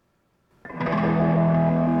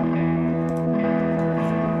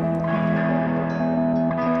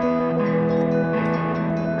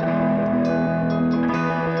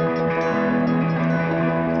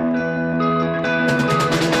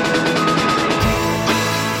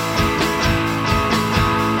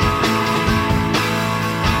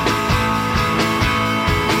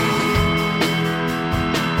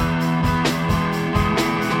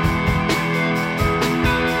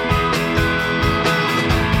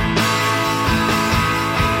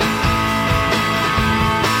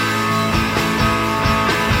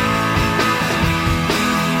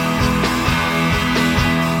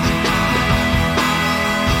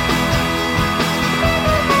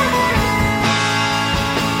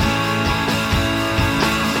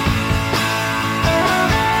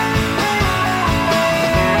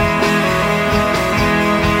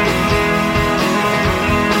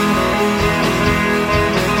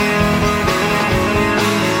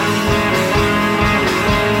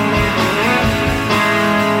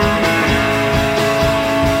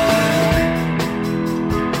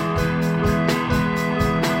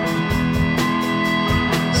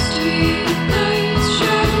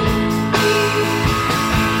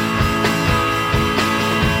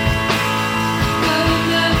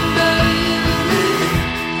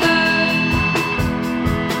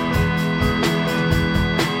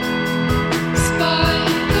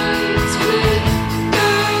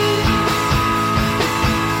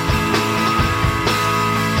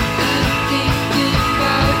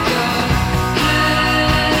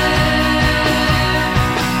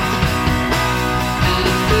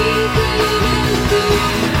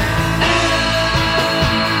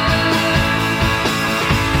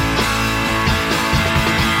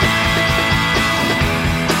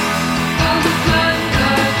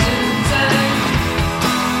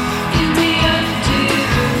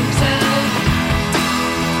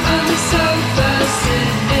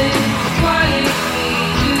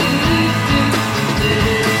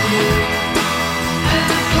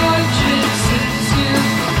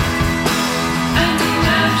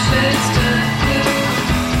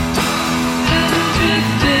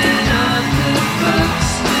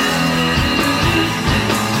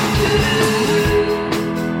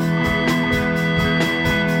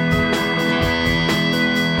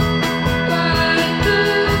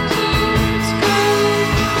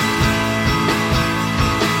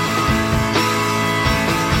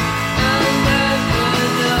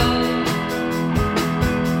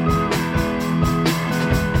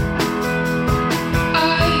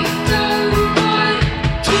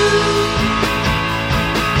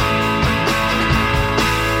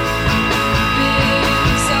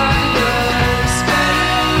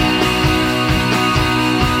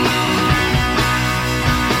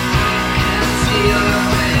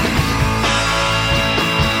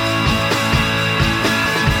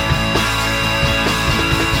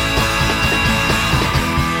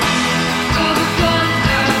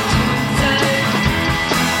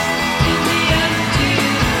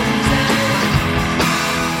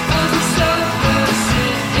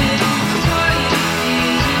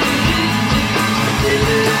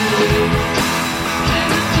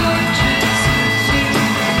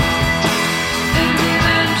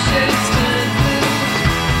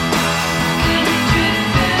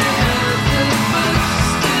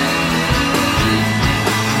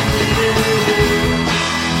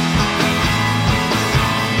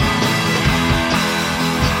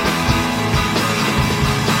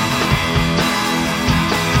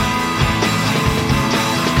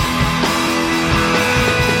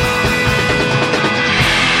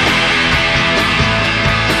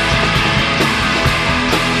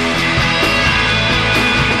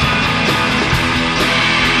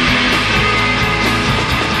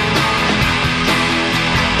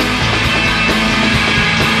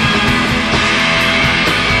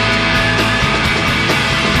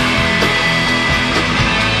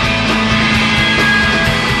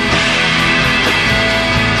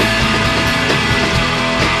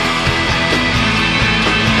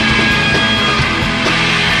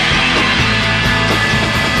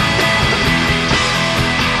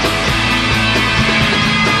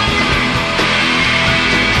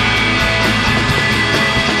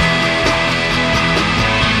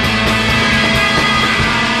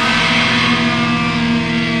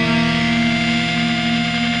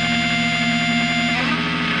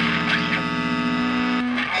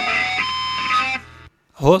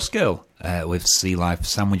 Horse Girl with Sea Life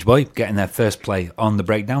Sandwich Boy getting their first play on the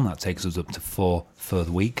breakdown. That takes us up to 4 for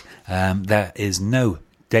the week. There is no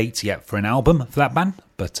date yet for an album for that band,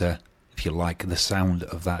 but if you like the sound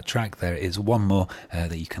of that track, there is one more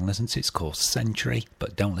that you can listen to. It's called Century,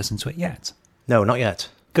 but don't listen to it yet. No, not yet.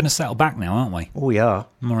 Going to settle back now, aren't we? Oh, we are.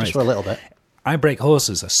 All right. Just for a little bit. I Break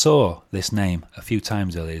Horses. I saw this name a few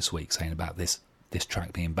times earlier this week saying about this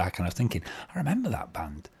track being back, and I was thinking, I remember that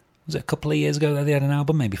band. Was it a couple of years ago that they had an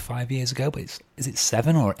album? Maybe 5 years ago, but is it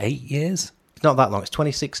 7 or 8 years? It's not that long. It's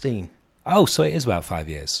 2016. Oh, so it is about 5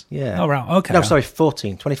 years. Yeah. Oh, right. Okay. No, sorry,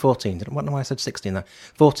 2014. What know I said 16 there?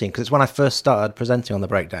 14, because it's when I first started presenting on the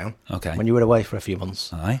breakdown. Okay. When you were away for a few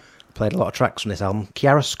months. Aye. I played a lot of tracks from this album.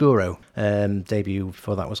 Chiaroscuro, debut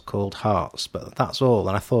before that was called Hearts, but that's all.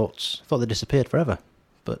 And I thought they disappeared forever,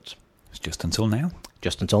 but it's just until now.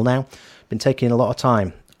 Just until now. Been taking a lot of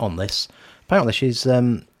time on this. Apparently, she's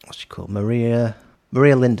what's she called? Maria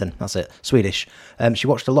Linden. That's it. Swedish. She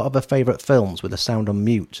watched a lot of her favourite films with the sound on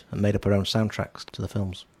mute and made up her own soundtracks to the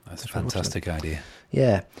films. That's a fantastic idea.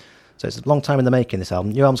 Yeah. So it's a long time in the making, this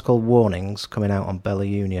album. New album's called Warnings, coming out on Bella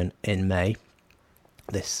Union in May.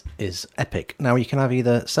 This is epic. Now, you can have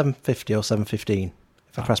either 750 or 715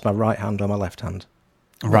 if I press my right hand or my left hand.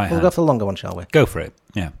 Right We'll hand. go for the longer one, shall we? Go for it.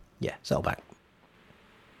 Yeah. Yeah, settle back.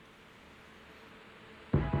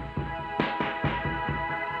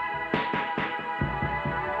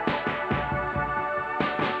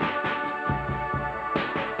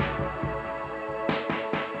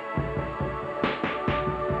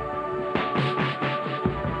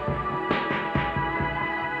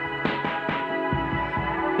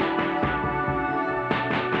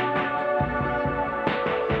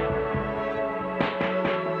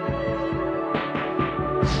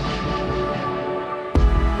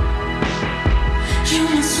 You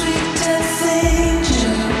my sweet death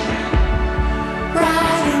angel,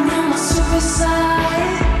 riding on my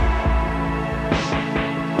suicide.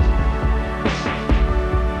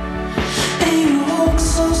 And you walk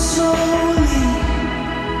so slowly,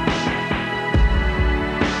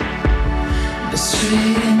 but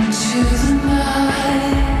straight into the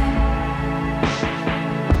night.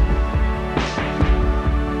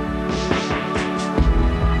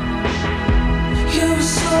 You're a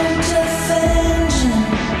slow death engine,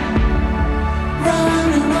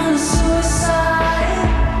 running on a suicide.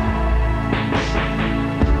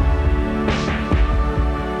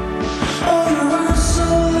 Oh, you run so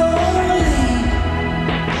lonely,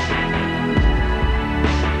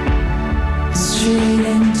 straight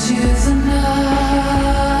into the night.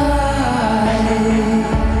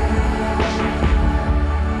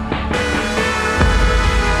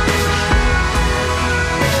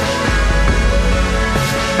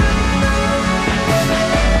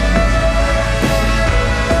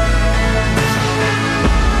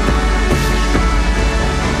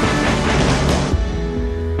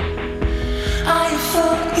 I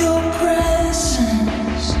felt your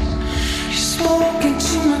presence. You spoke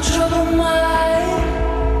into my troubled mind.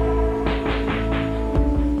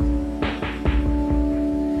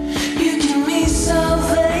 You give me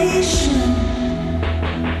salvation,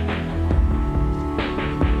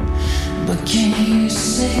 but can you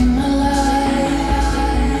save my life?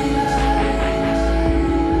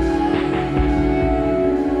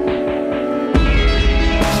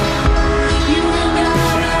 You ain't gotta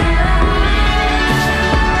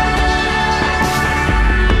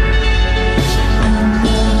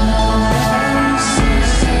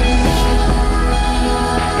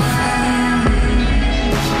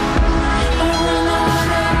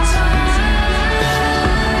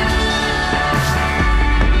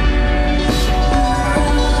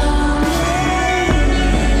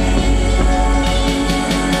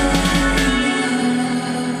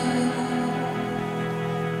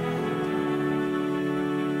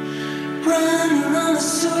running on a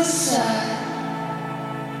suicide.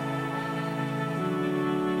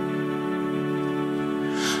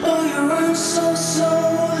 Oh, you run so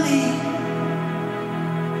slowly,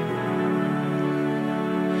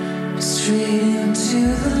 straight into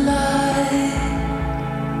the light.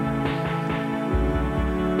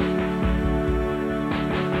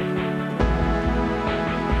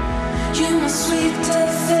 You're my sweet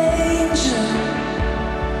death angel,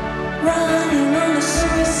 running on a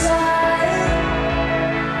suicide.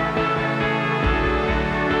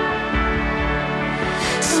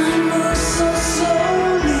 Time moves so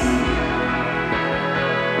slowly,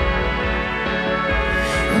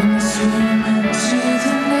 and I swim into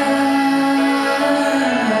the night.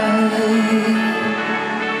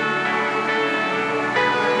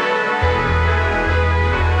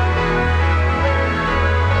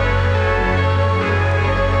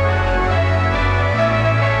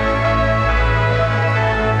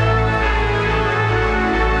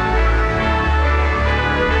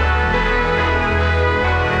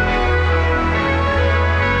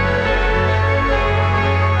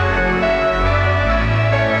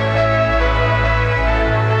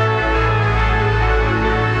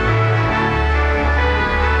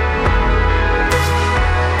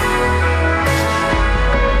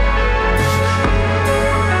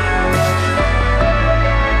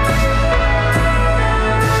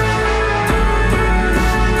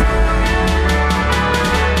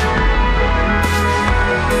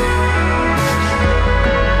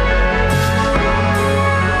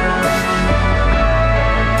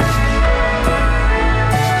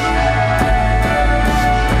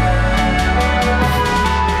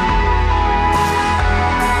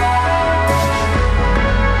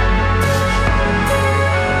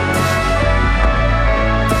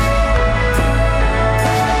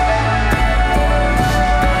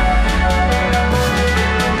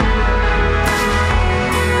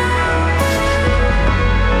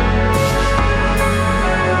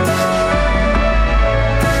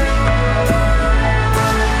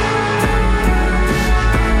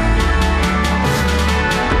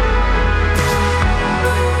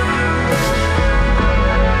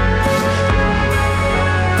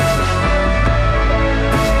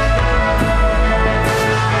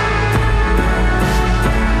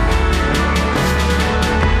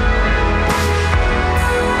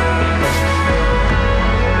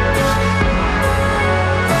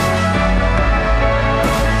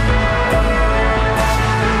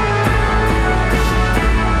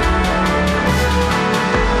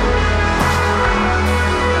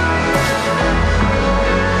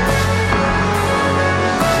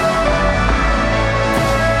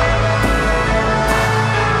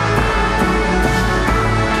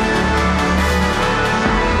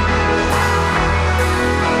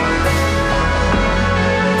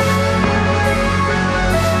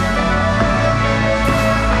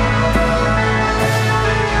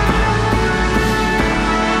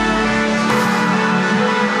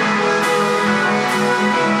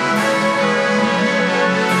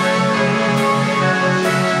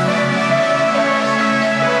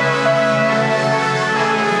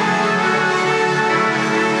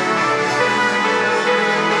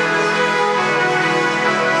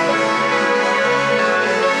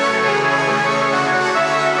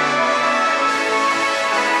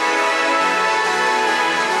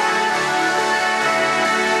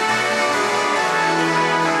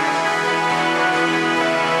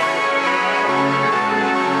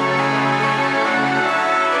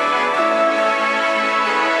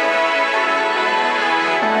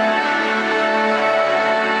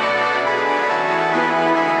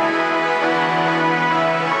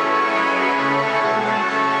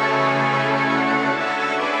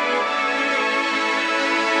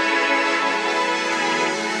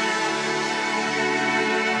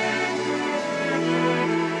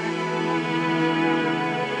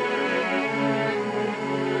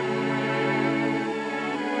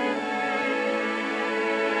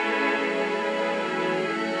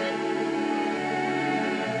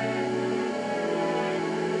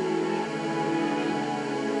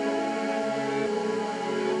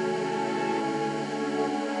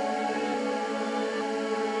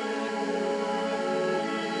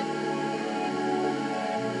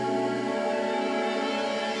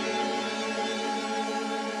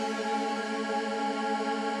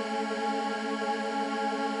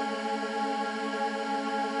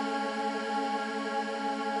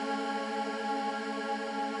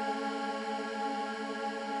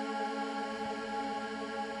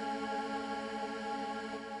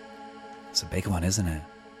 It's a big one, isn't it?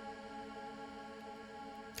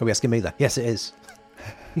 Are we asking me that? Yes, it is.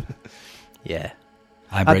 Yeah.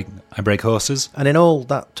 I break horses. And in all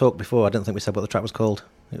that talk before, I don't think we said what the track was called.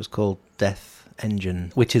 It was called Death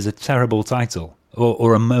Engine. Which is a terrible title.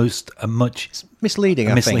 Or a much misleading,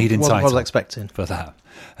 I think. title. What I was expecting. For that.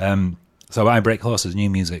 So I Break Horses, new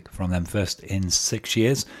music from them, first in 6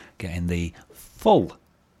 years, getting the full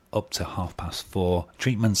up to 4:30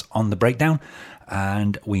 treatments on the breakdown.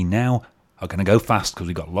 And we now are going to go fast because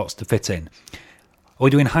we've got lots to fit in. Are we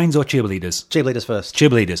doing Heinz or Cheerleaders? Cheerleaders first.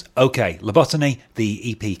 Cheerleaders. Okay. Lobotomy,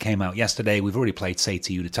 the EP came out yesterday. We've already played Say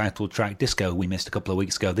To You, the title track. Disco, we missed a couple of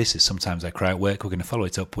weeks ago. This is Sometimes I Cry at Work. We're going to follow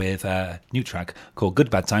it up with a new track called Good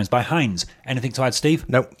Bad Times by Heinz. Anything to add, Steve?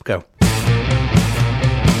 Nope. Go.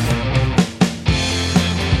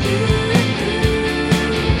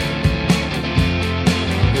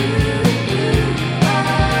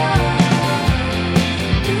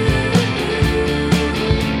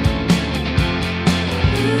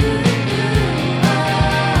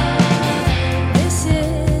 This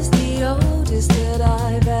is the oldest that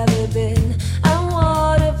I've ever been, and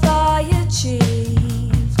what have I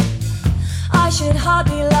achieved? I should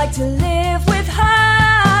hardly like to live with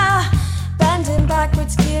her, bending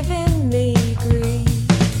backwards, giving me grief.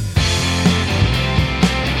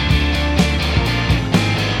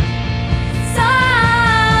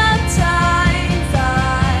 Sometimes I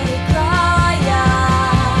cry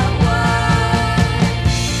at work.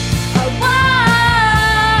 I want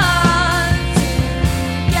to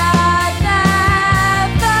get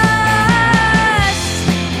there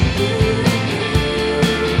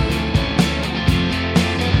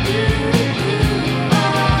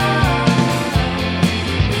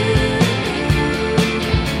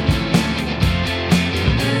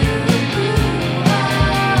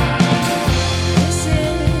This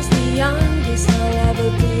is the youngest I'll ever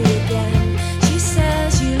be again. She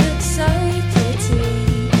says you look so pretty.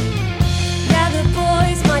 Yeah, the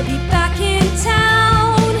boys might be back in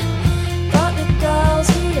town, but the girls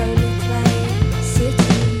would only play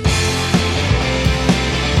city.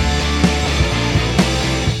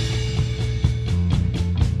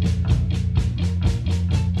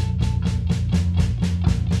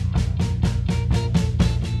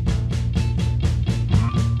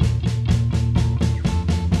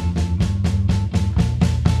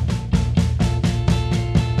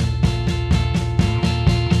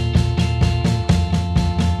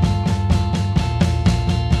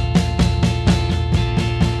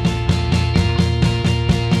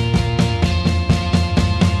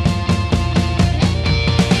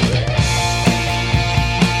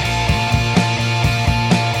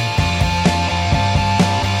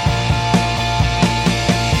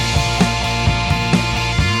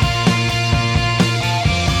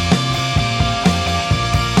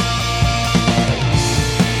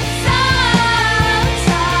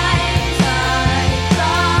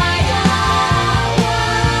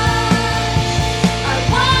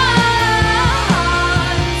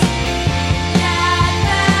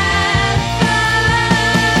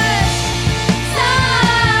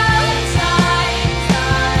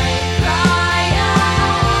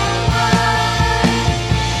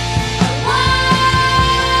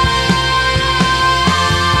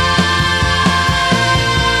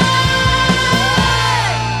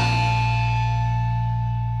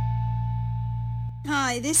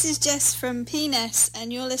 Hi, this is Jess from Penis,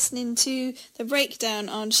 and you're listening to The Breakdown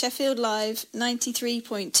on Sheffield Live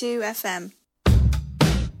 93.2 FM.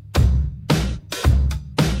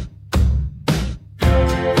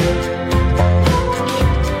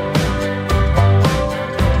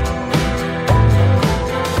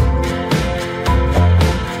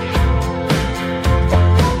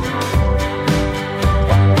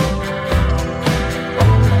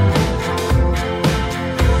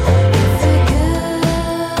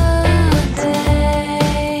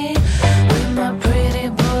 With my pretty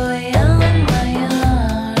boy on my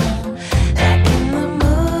arm,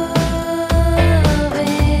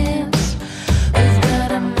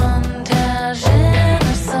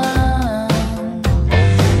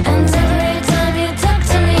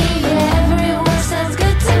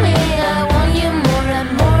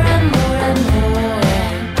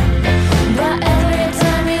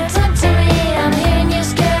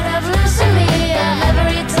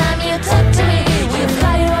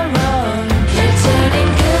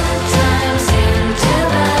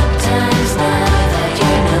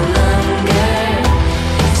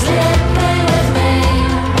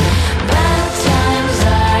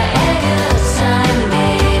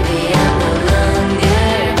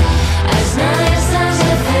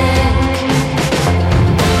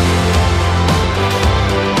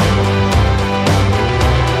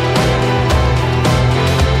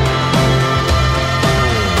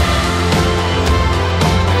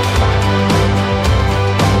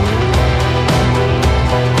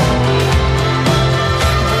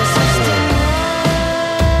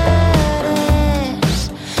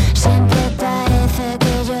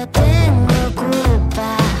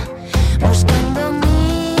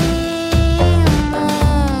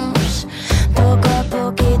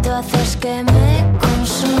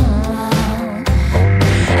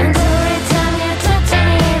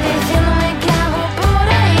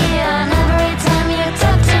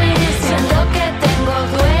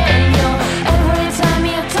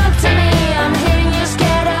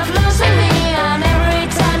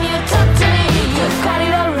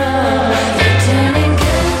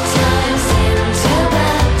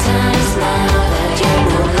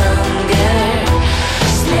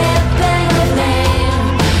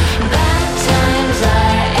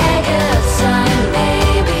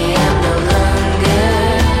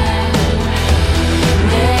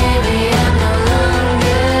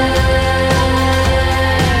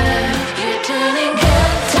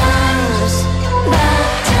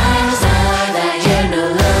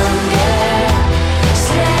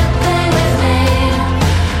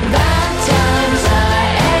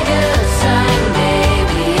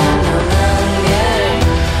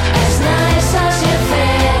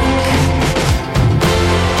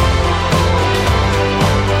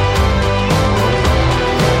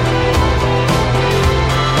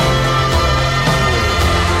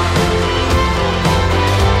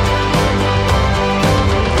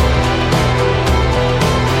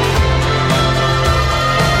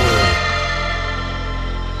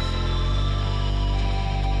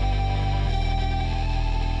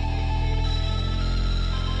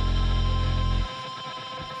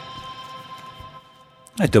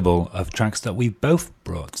 a double of tracks that we've both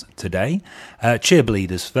brought today.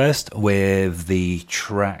 Cheerbleeders first with the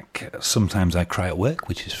track Sometimes I Cry at Work,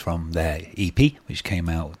 which is from their EP, which came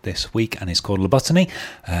out this week and is called Lobotomy.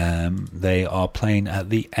 They are playing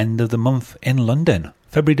at the end of the month in London,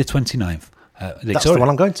 February the 29th. That's the one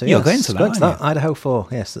I'm going to. You're yes. going to that, Going to aren't that. Idaho 4,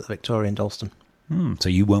 yes, at the Victoria in Dalston. So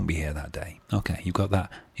you won't be here that day. Okay, you've got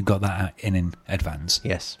that in advance.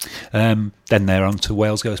 Yes. Then they're on to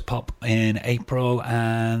Wales Goes Pop in April,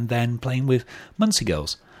 and then playing with Muncie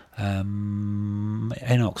Girls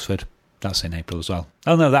in Oxford. That's in April as well.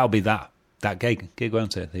 Oh no, that'll be that gig,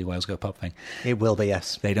 won't it? The Wales Go Pop thing. It will be,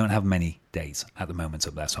 yes. They don't have many dates at the moment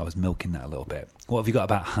up there, so I was milking that a little bit. What have you got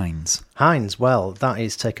about Heinz? Heinz, well, that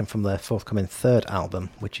is taken from their forthcoming third album,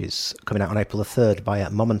 which is coming out on April the 3rd by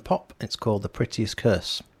Mom and Pop. It's called The Prettiest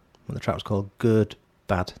Curse. And the track was called Good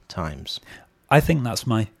Bad Times. I think that's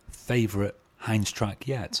my favourite Heinz track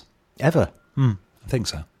yet. Ever? I think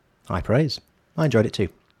so. High praise. I enjoyed it too.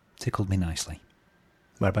 Tickled me nicely.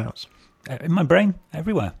 Whereabouts? In my brain,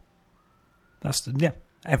 everywhere.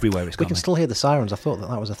 Everywhere it's We got can me. still hear the sirens. I thought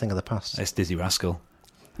that was a thing of the past. It's Dizzy Rascal.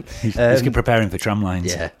 He's preparing for tram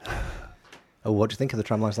lines. Yeah. Oh, what do you think of the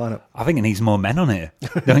Tramlines lineup? I think it needs more men on it,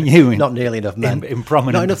 don't you? Not nearly enough men. In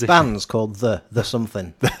prominent Not enough positions. bands called the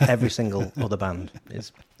something. Every single other band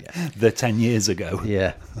is. Yeah. The 10 years ago.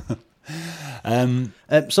 Yeah.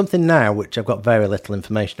 Something now which I've got very little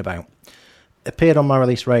information about appeared on my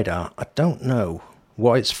release radar. I don't know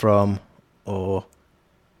what it's from or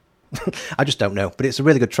I just don't know, but it's a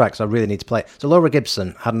really good track, so I really need to play it. So Laura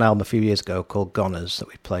Gibson had an album a few years ago called Goners that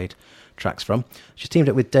we played tracks from. She's teamed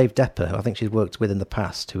up with Dave Depper, who I think she's worked with in the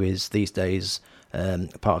past, who is these days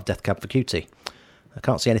part of Death Cab for Cutie. I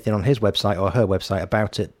can't see anything on his website or her website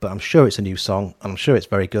about it, but I'm sure it's a new song, and I'm sure it's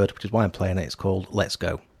very good, which is why I'm playing it. It's called Let's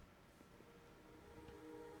Go.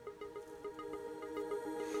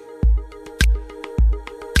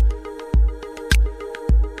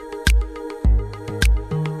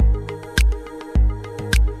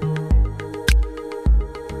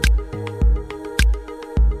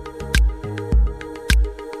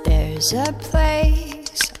 There's a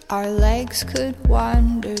place our legs could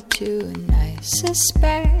wander to, and I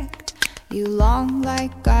suspect you long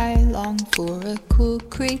like I long for a cool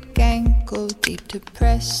creek ankle deep to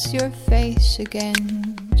press your face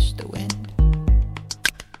against the wind.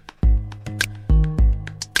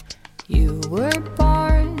 You were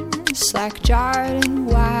born slack-jawed and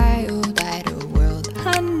wild at a world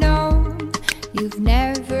unknown. You've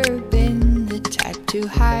never been the type to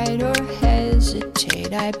hide or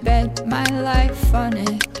hesitate. I bet my life on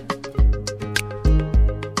it.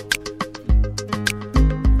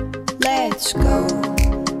 Let's go.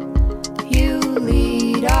 You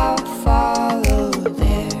lead, I'll follow.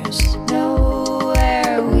 There's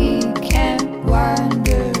nowhere we can't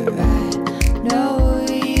wander. I know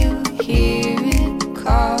you hear it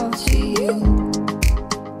call to you.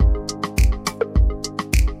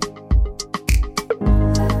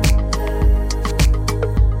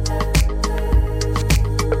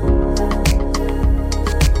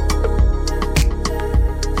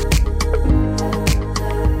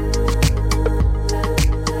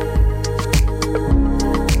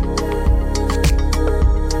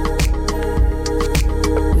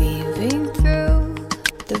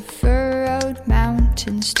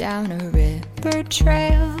 Down a river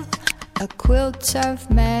trail, a quilt of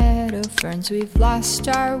meadow ferns. We've lost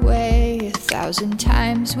our way 1,000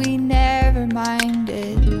 times, we never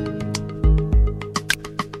minded.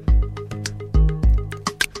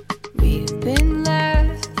 We've been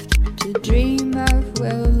left to dream of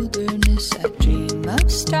wilderness. I dream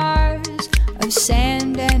of stars, of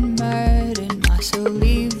sand and mud and moss. So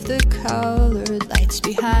leave the colored lights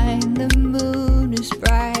behind, the moon is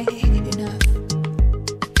bright enough.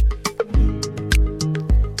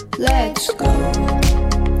 Let's go.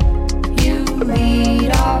 You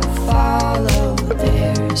lead, I'll follow.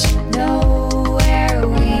 There's nowhere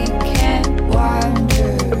we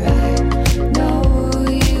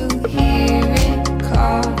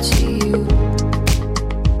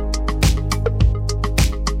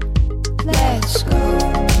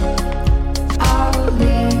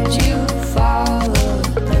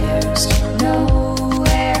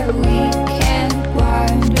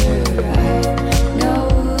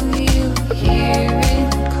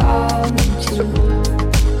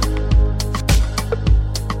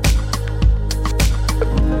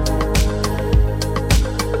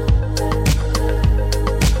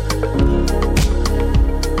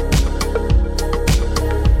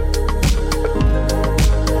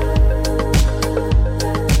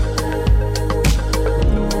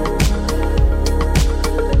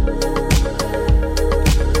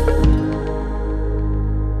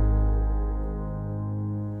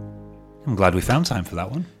glad we found time for that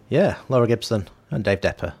one. Yeah, Laura Gibson and Dave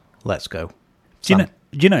Depper. Let's go. Do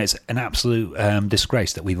you know it's an absolute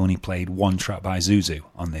disgrace that we've only played one track by Zuzu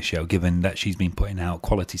on this show, given that she's been putting out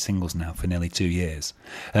quality singles now for nearly 2 years.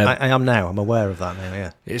 I am now. I'm aware of that now,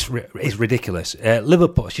 yeah. It's ridiculous.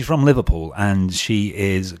 Liverpool. She's from Liverpool, and she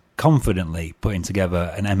is confidently putting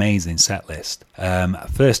together an amazing set list.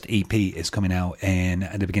 First EP is coming out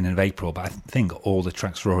at the beginning of April, but I think all the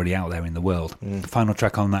tracks are already out there in the world. The final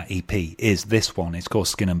track on that EP is this one. It's called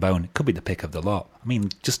Skin and Bone. It could be the pick of the lot. I mean,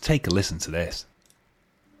 just take a listen to this.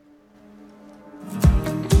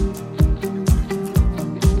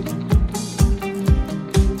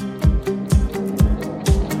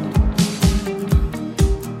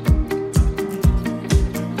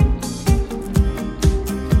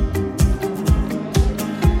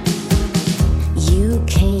 You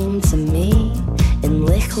came to me in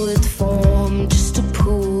liquid form, just a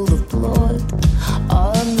pool of blood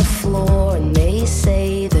on the floor, and they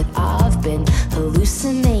say that I've been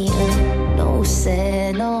hallucinating. No,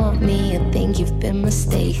 said not me, I think you've been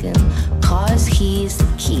mistaken. 'Cause he's the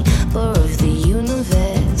keeper of the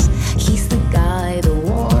universe. He's the guy, the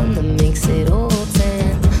one that makes it all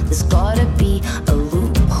ten. There's gotta be a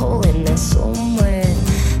loophole in there somewhere.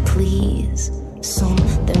 Please,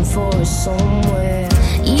 something for us somewhere.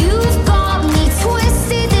 You've got me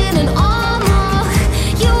twisted in an arm lock.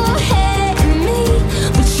 You're hitting me,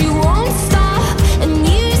 but you won't stop. And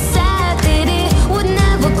you said that it would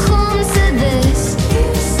never come to this. You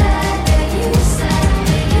said that, you said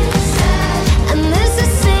that, you said. And there's a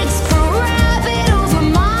 6-foot rabbit over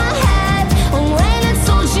my head. And when I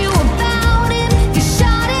told you about him, you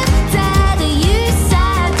shot him dead. You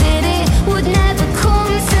said that it would never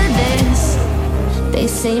come to this. They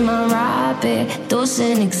say my rabbit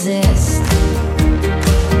doesn't exist.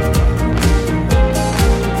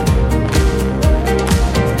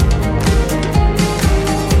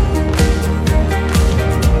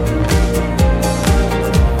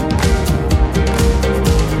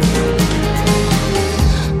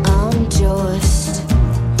 I'm just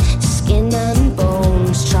skin and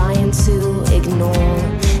bones, trying to ignore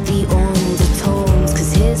the undertones.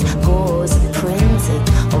 'Cause his paws are printed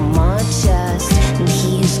on my chest. And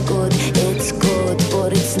he's good, it's good,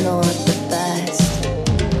 but it's not the best.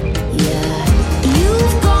 Yeah.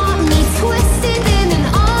 You've got me twisted in an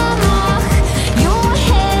arm lock. You're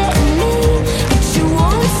hitting me, but you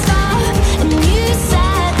won't stop. And you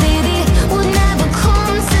said that it would never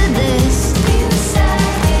come to this. You said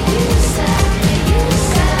that, you said that, you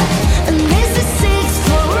said. And there's a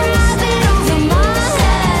 6-foot rabbit over my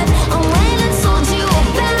head. And when I told you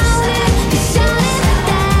about it, you shot it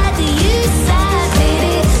dead. You said that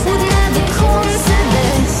it would never come to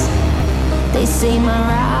this. They say my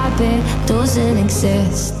rabbit doesn't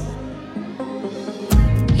exist.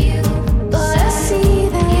 But I see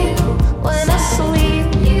that when I sleep.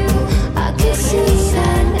 I can see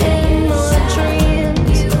that in my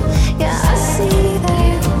dreams. Yeah, I see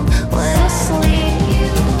that when I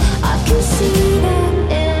sleep. I can see that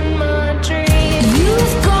in my dreams.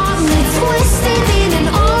 You've got me twisted in an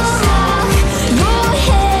arm lock. You're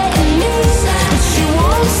hitting me, but you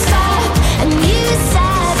won't stop. And you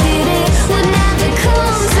said that it would never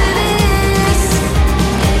come to this.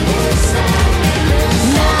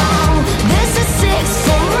 Now there's a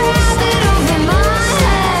 6-foot rabbit over my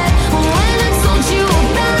head. When I told you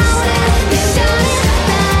about it, you shot it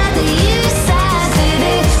dead. You said that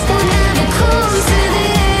it would never come to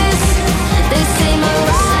this. They say my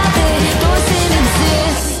rabbit doesn't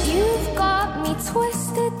exist. You've got me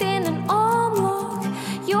twisted in an arm lock.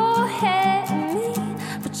 You're hitting me,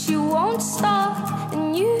 but you won't stop.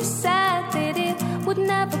 And you said that it would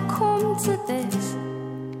never come to this.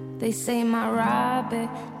 They say my rabbit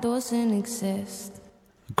doesn't exist.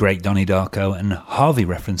 Great Donnie Darko and Harvey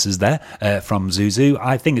references there from Zuzu.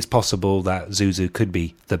 I think it's possible that Zuzu could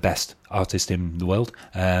be the best artist in the world,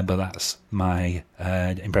 but that's my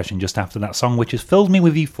impression just after that song, which has filled me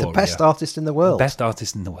with euphoria. The best artist in the world. Best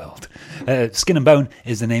artist in the world. Skin and Bone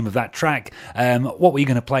is the name of that track. What were you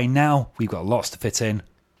going to play now? We've got lots to fit in.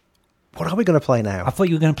 What are we going to play now? I thought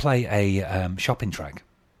you were going to play a shopping track.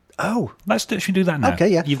 Oh. Should we do that now? Okay,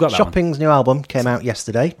 yeah. You've got that Shopping's new album came out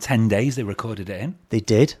yesterday. 10 days they recorded it in. They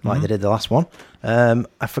did, like they did the last one.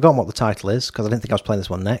 I've forgotten what the title is because I didn't think I was playing this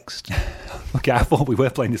one next. Okay, I thought we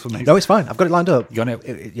were playing this one next. No, it's fine. I've got it lined up. You got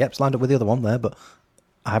it? Yep, it's lined up with the other one there, but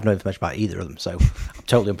I have no information about either of them, so I'm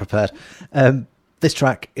totally unprepared. This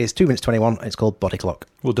track is 2 minutes 21. It's called Body Clock.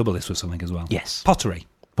 We'll double this with something as well. Yes. Pottery.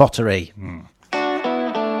 Pottery.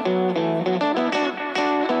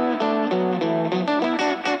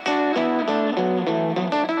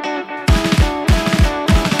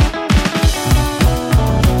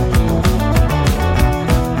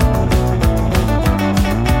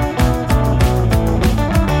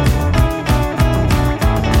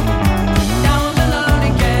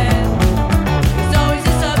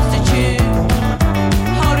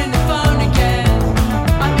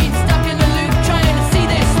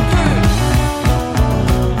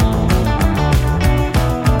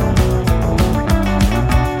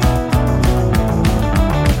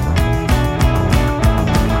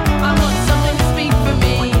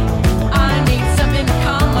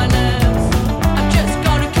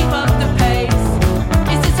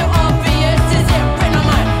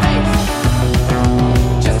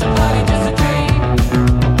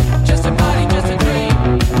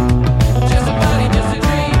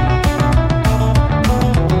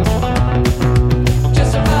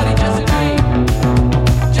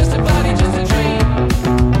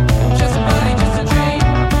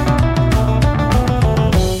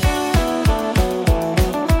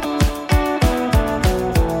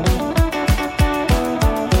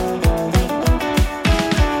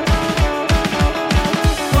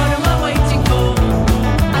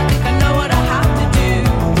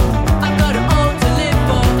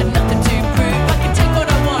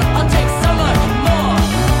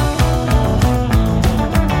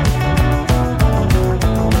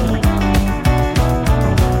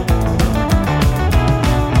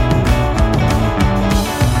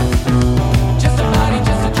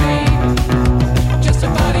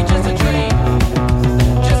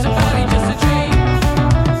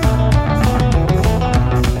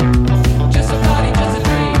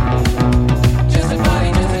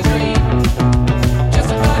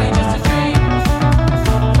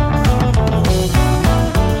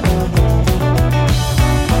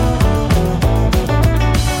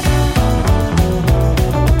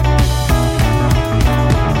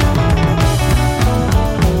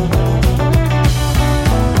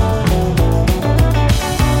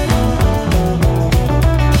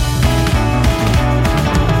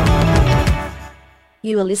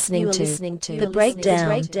 listening to The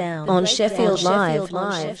Breakdown on Sheffield Live.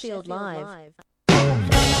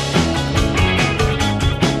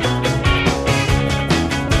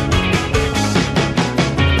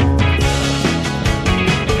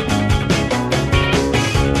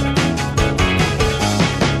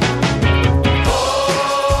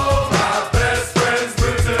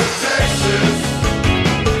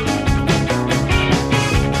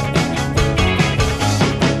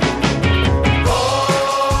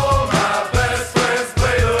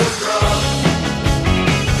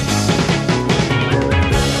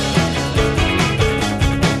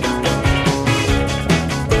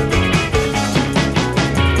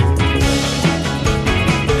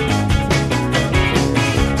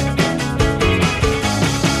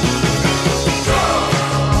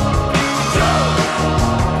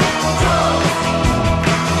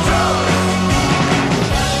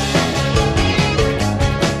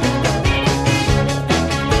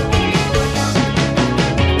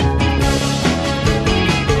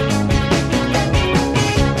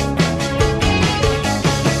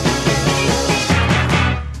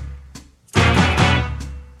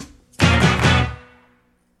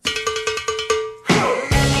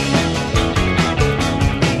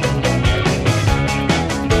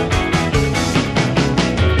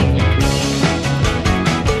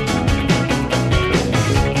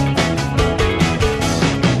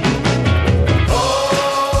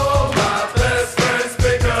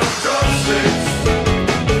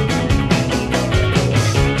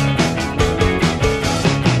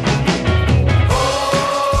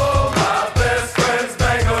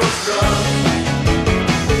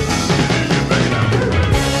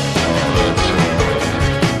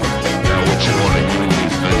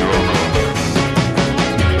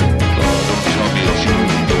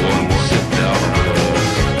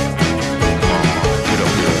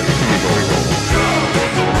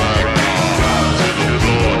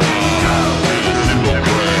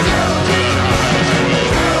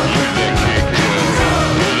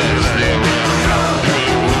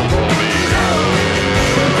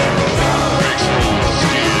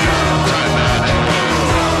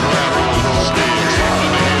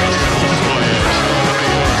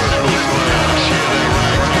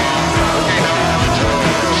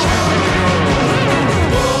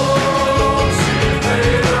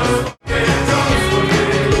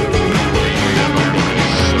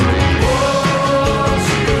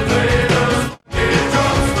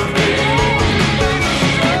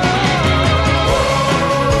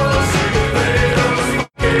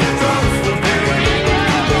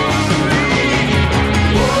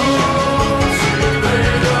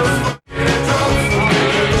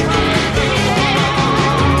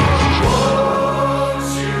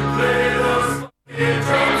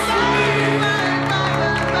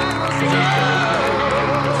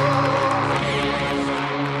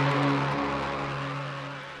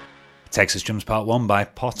 Texas Drums Part 1 by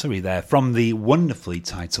Pottery there, from the wonderfully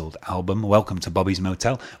titled album Welcome to Bobby's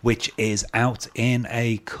Motel, which is out in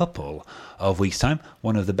a couple of weeks' time.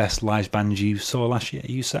 One of the best live bands you saw last year,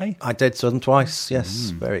 you say? I did saw them twice,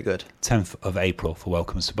 yes, very good. 10th of April for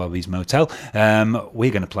Welcome to Bobby's Motel.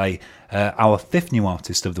 We're going to play our fifth new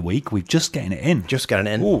artist of the week. We're just getting it in. Just getting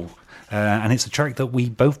it in. Ooh. And it's a track that we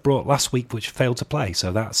both brought last week which failed to play,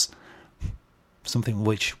 so that's something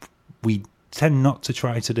which we tend not to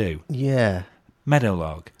try to do. Yeah.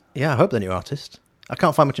 Meadowlark. Yeah, I hope they're new artist. I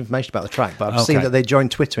can't find much information about the track, but I've seen that they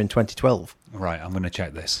joined Twitter in 2012. Right, I'm going to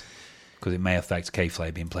check this, because it may affect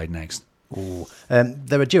K-Flay being played next. Ooh.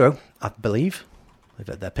 They're a duo, I believe. If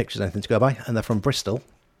their picture's anything to go by, and they're from Bristol.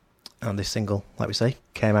 And this single, like we say,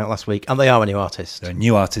 came out last week, and they are a new artist. They're a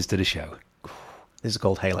new artist to the show. This is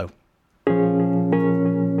called Halo.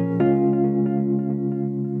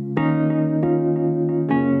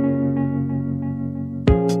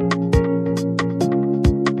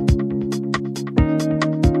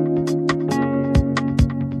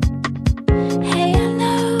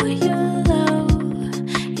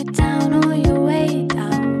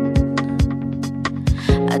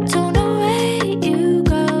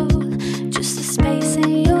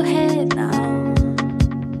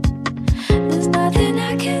 There's nothing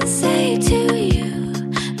I can say.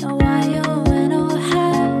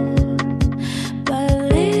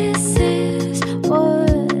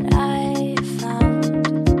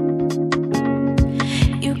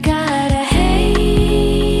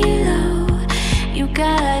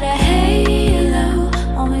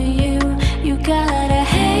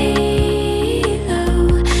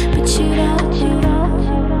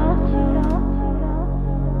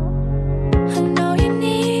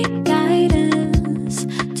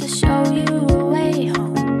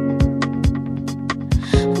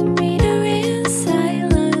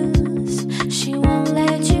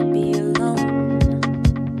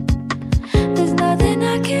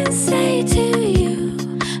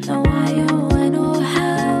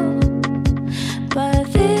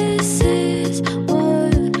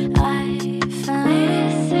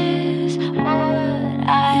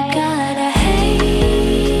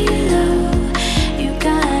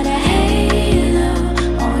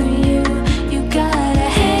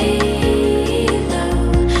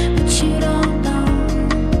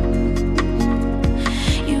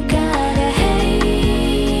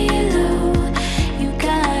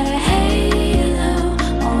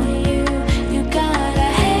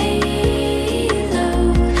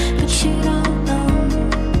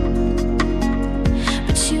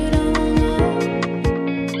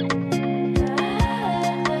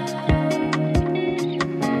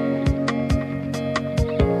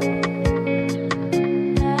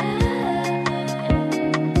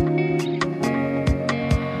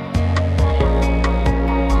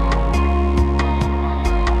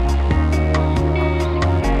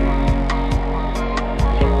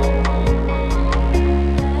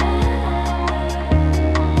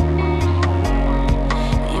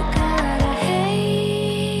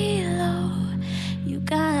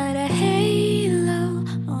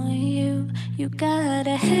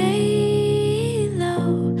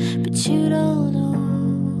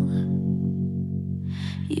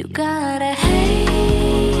 You got a halo.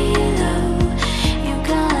 You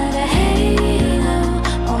got a halo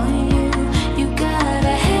on you. You got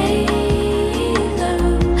a halo,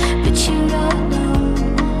 but you don't know.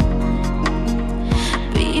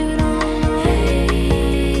 But you don't know.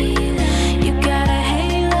 You got a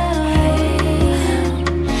halo.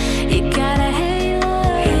 You got a halo,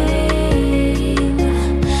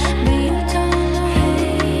 but you don't know.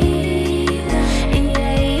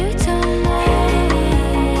 Yeah, you don't know.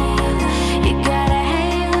 You got a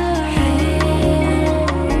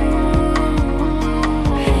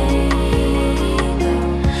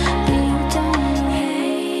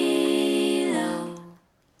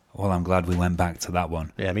Well, I'm glad we went back to that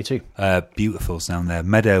one. Yeah, me too. Beautiful sound there.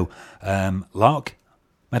 Meadowlark?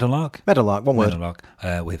 Meadowlark, one word. Meadowlark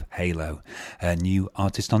with Halo, a new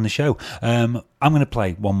artist on the show. I'm going to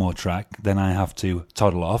play one more track, then I have to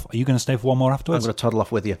toddle off. Are you going to stay for one more afterwards? I'm going to toddle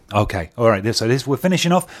off with you. Okay, all right. So we're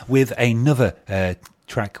finishing off with another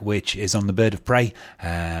track which is on the Bird of Prey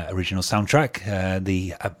original soundtrack.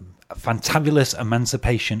 The Fantabulous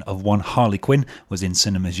Emancipation of One Harley Quinn was in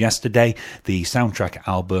cinemas yesterday. The soundtrack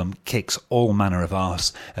album kicks all manner of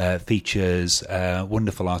arse, features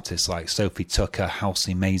wonderful artists like Sophie Tucker,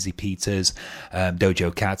 Halsey Maisie Peters,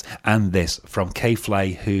 Dojo Cat, and this from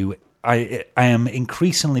K-Flay, who I am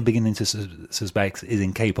increasingly beginning to suspect is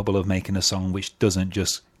incapable of making a song which doesn't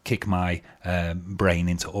just kick my brain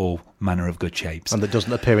into all manner of good shapes. And that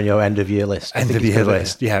doesn't appear in your end of year list. End of year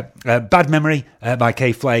list, yeah. Bad Memory by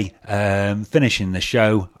K-Flay, finishing the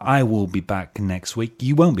show. I will be back next week.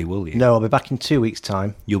 You won't be, will you? No, I'll be back in 2 weeks'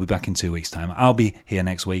 time. You'll be back in 2 weeks' time. I'll be here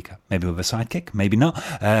next week, maybe with a sidekick, maybe not.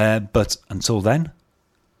 But until then,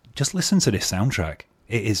 just listen to this soundtrack.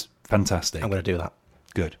 It is fantastic. I'm going to do that.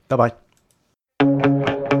 Good. Bye-bye.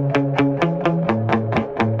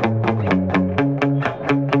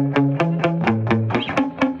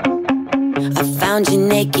 Found you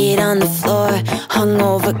naked on the floor,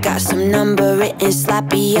 hungover, got some number written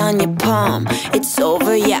sloppy on your palm. It's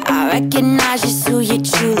over, yeah, I recognize just who you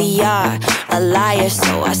truly are. A liar,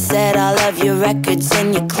 so I set all of your records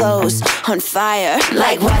and your clothes on fire.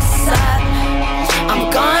 Like, what's up?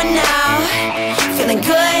 I'm gone now. Feeling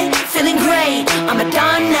good, feeling great. I'm a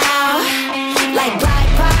dawn now. Like,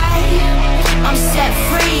 bye-bye, I'm set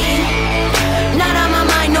free. Not on my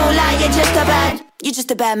mind, no lie, you're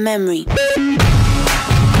just a bad memory.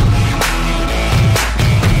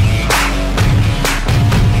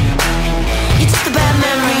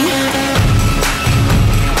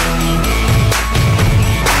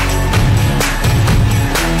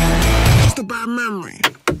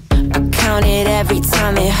 Counted every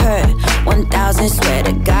time it hurt. 1,000, swear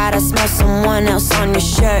to God I smell someone else on your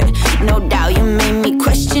shirt. No doubt you made me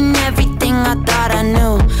question everything I thought I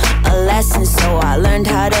knew. A lesson, so I learned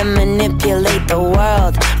how to manipulate the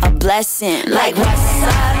world. A blessing, like what's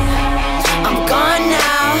up? I'm gone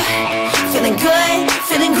now. Feeling good,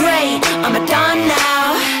 feeling great. I'm a dawn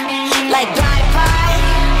now. Like bye-bye,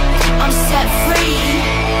 I'm set free.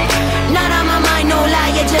 Not on my mind, no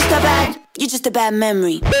lie, you're just a bad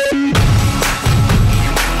memory.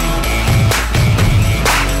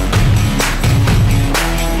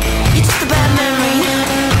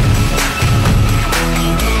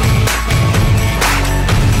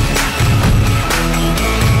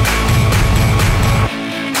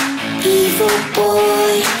 Evil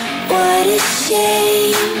boy, what a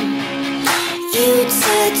shame. You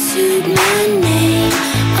tattooed my name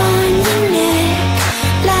on your neck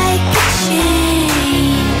like a chain.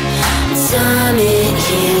 Time it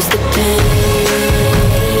heals the pain.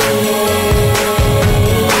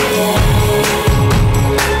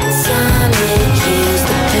 Time it heals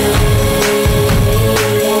the pain.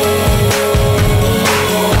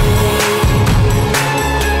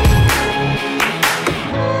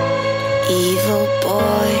 Evil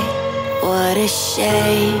boy, what a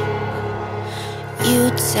shame. You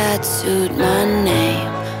tattooed my name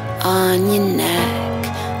on your neck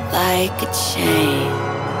like a chain.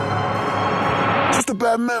 Just a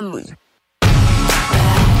bad memory.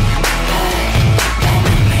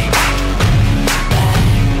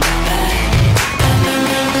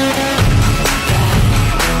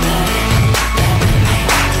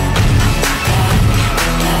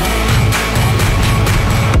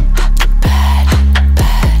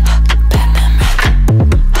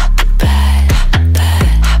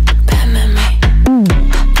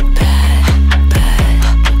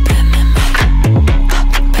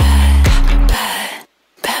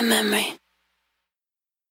 Bad memory.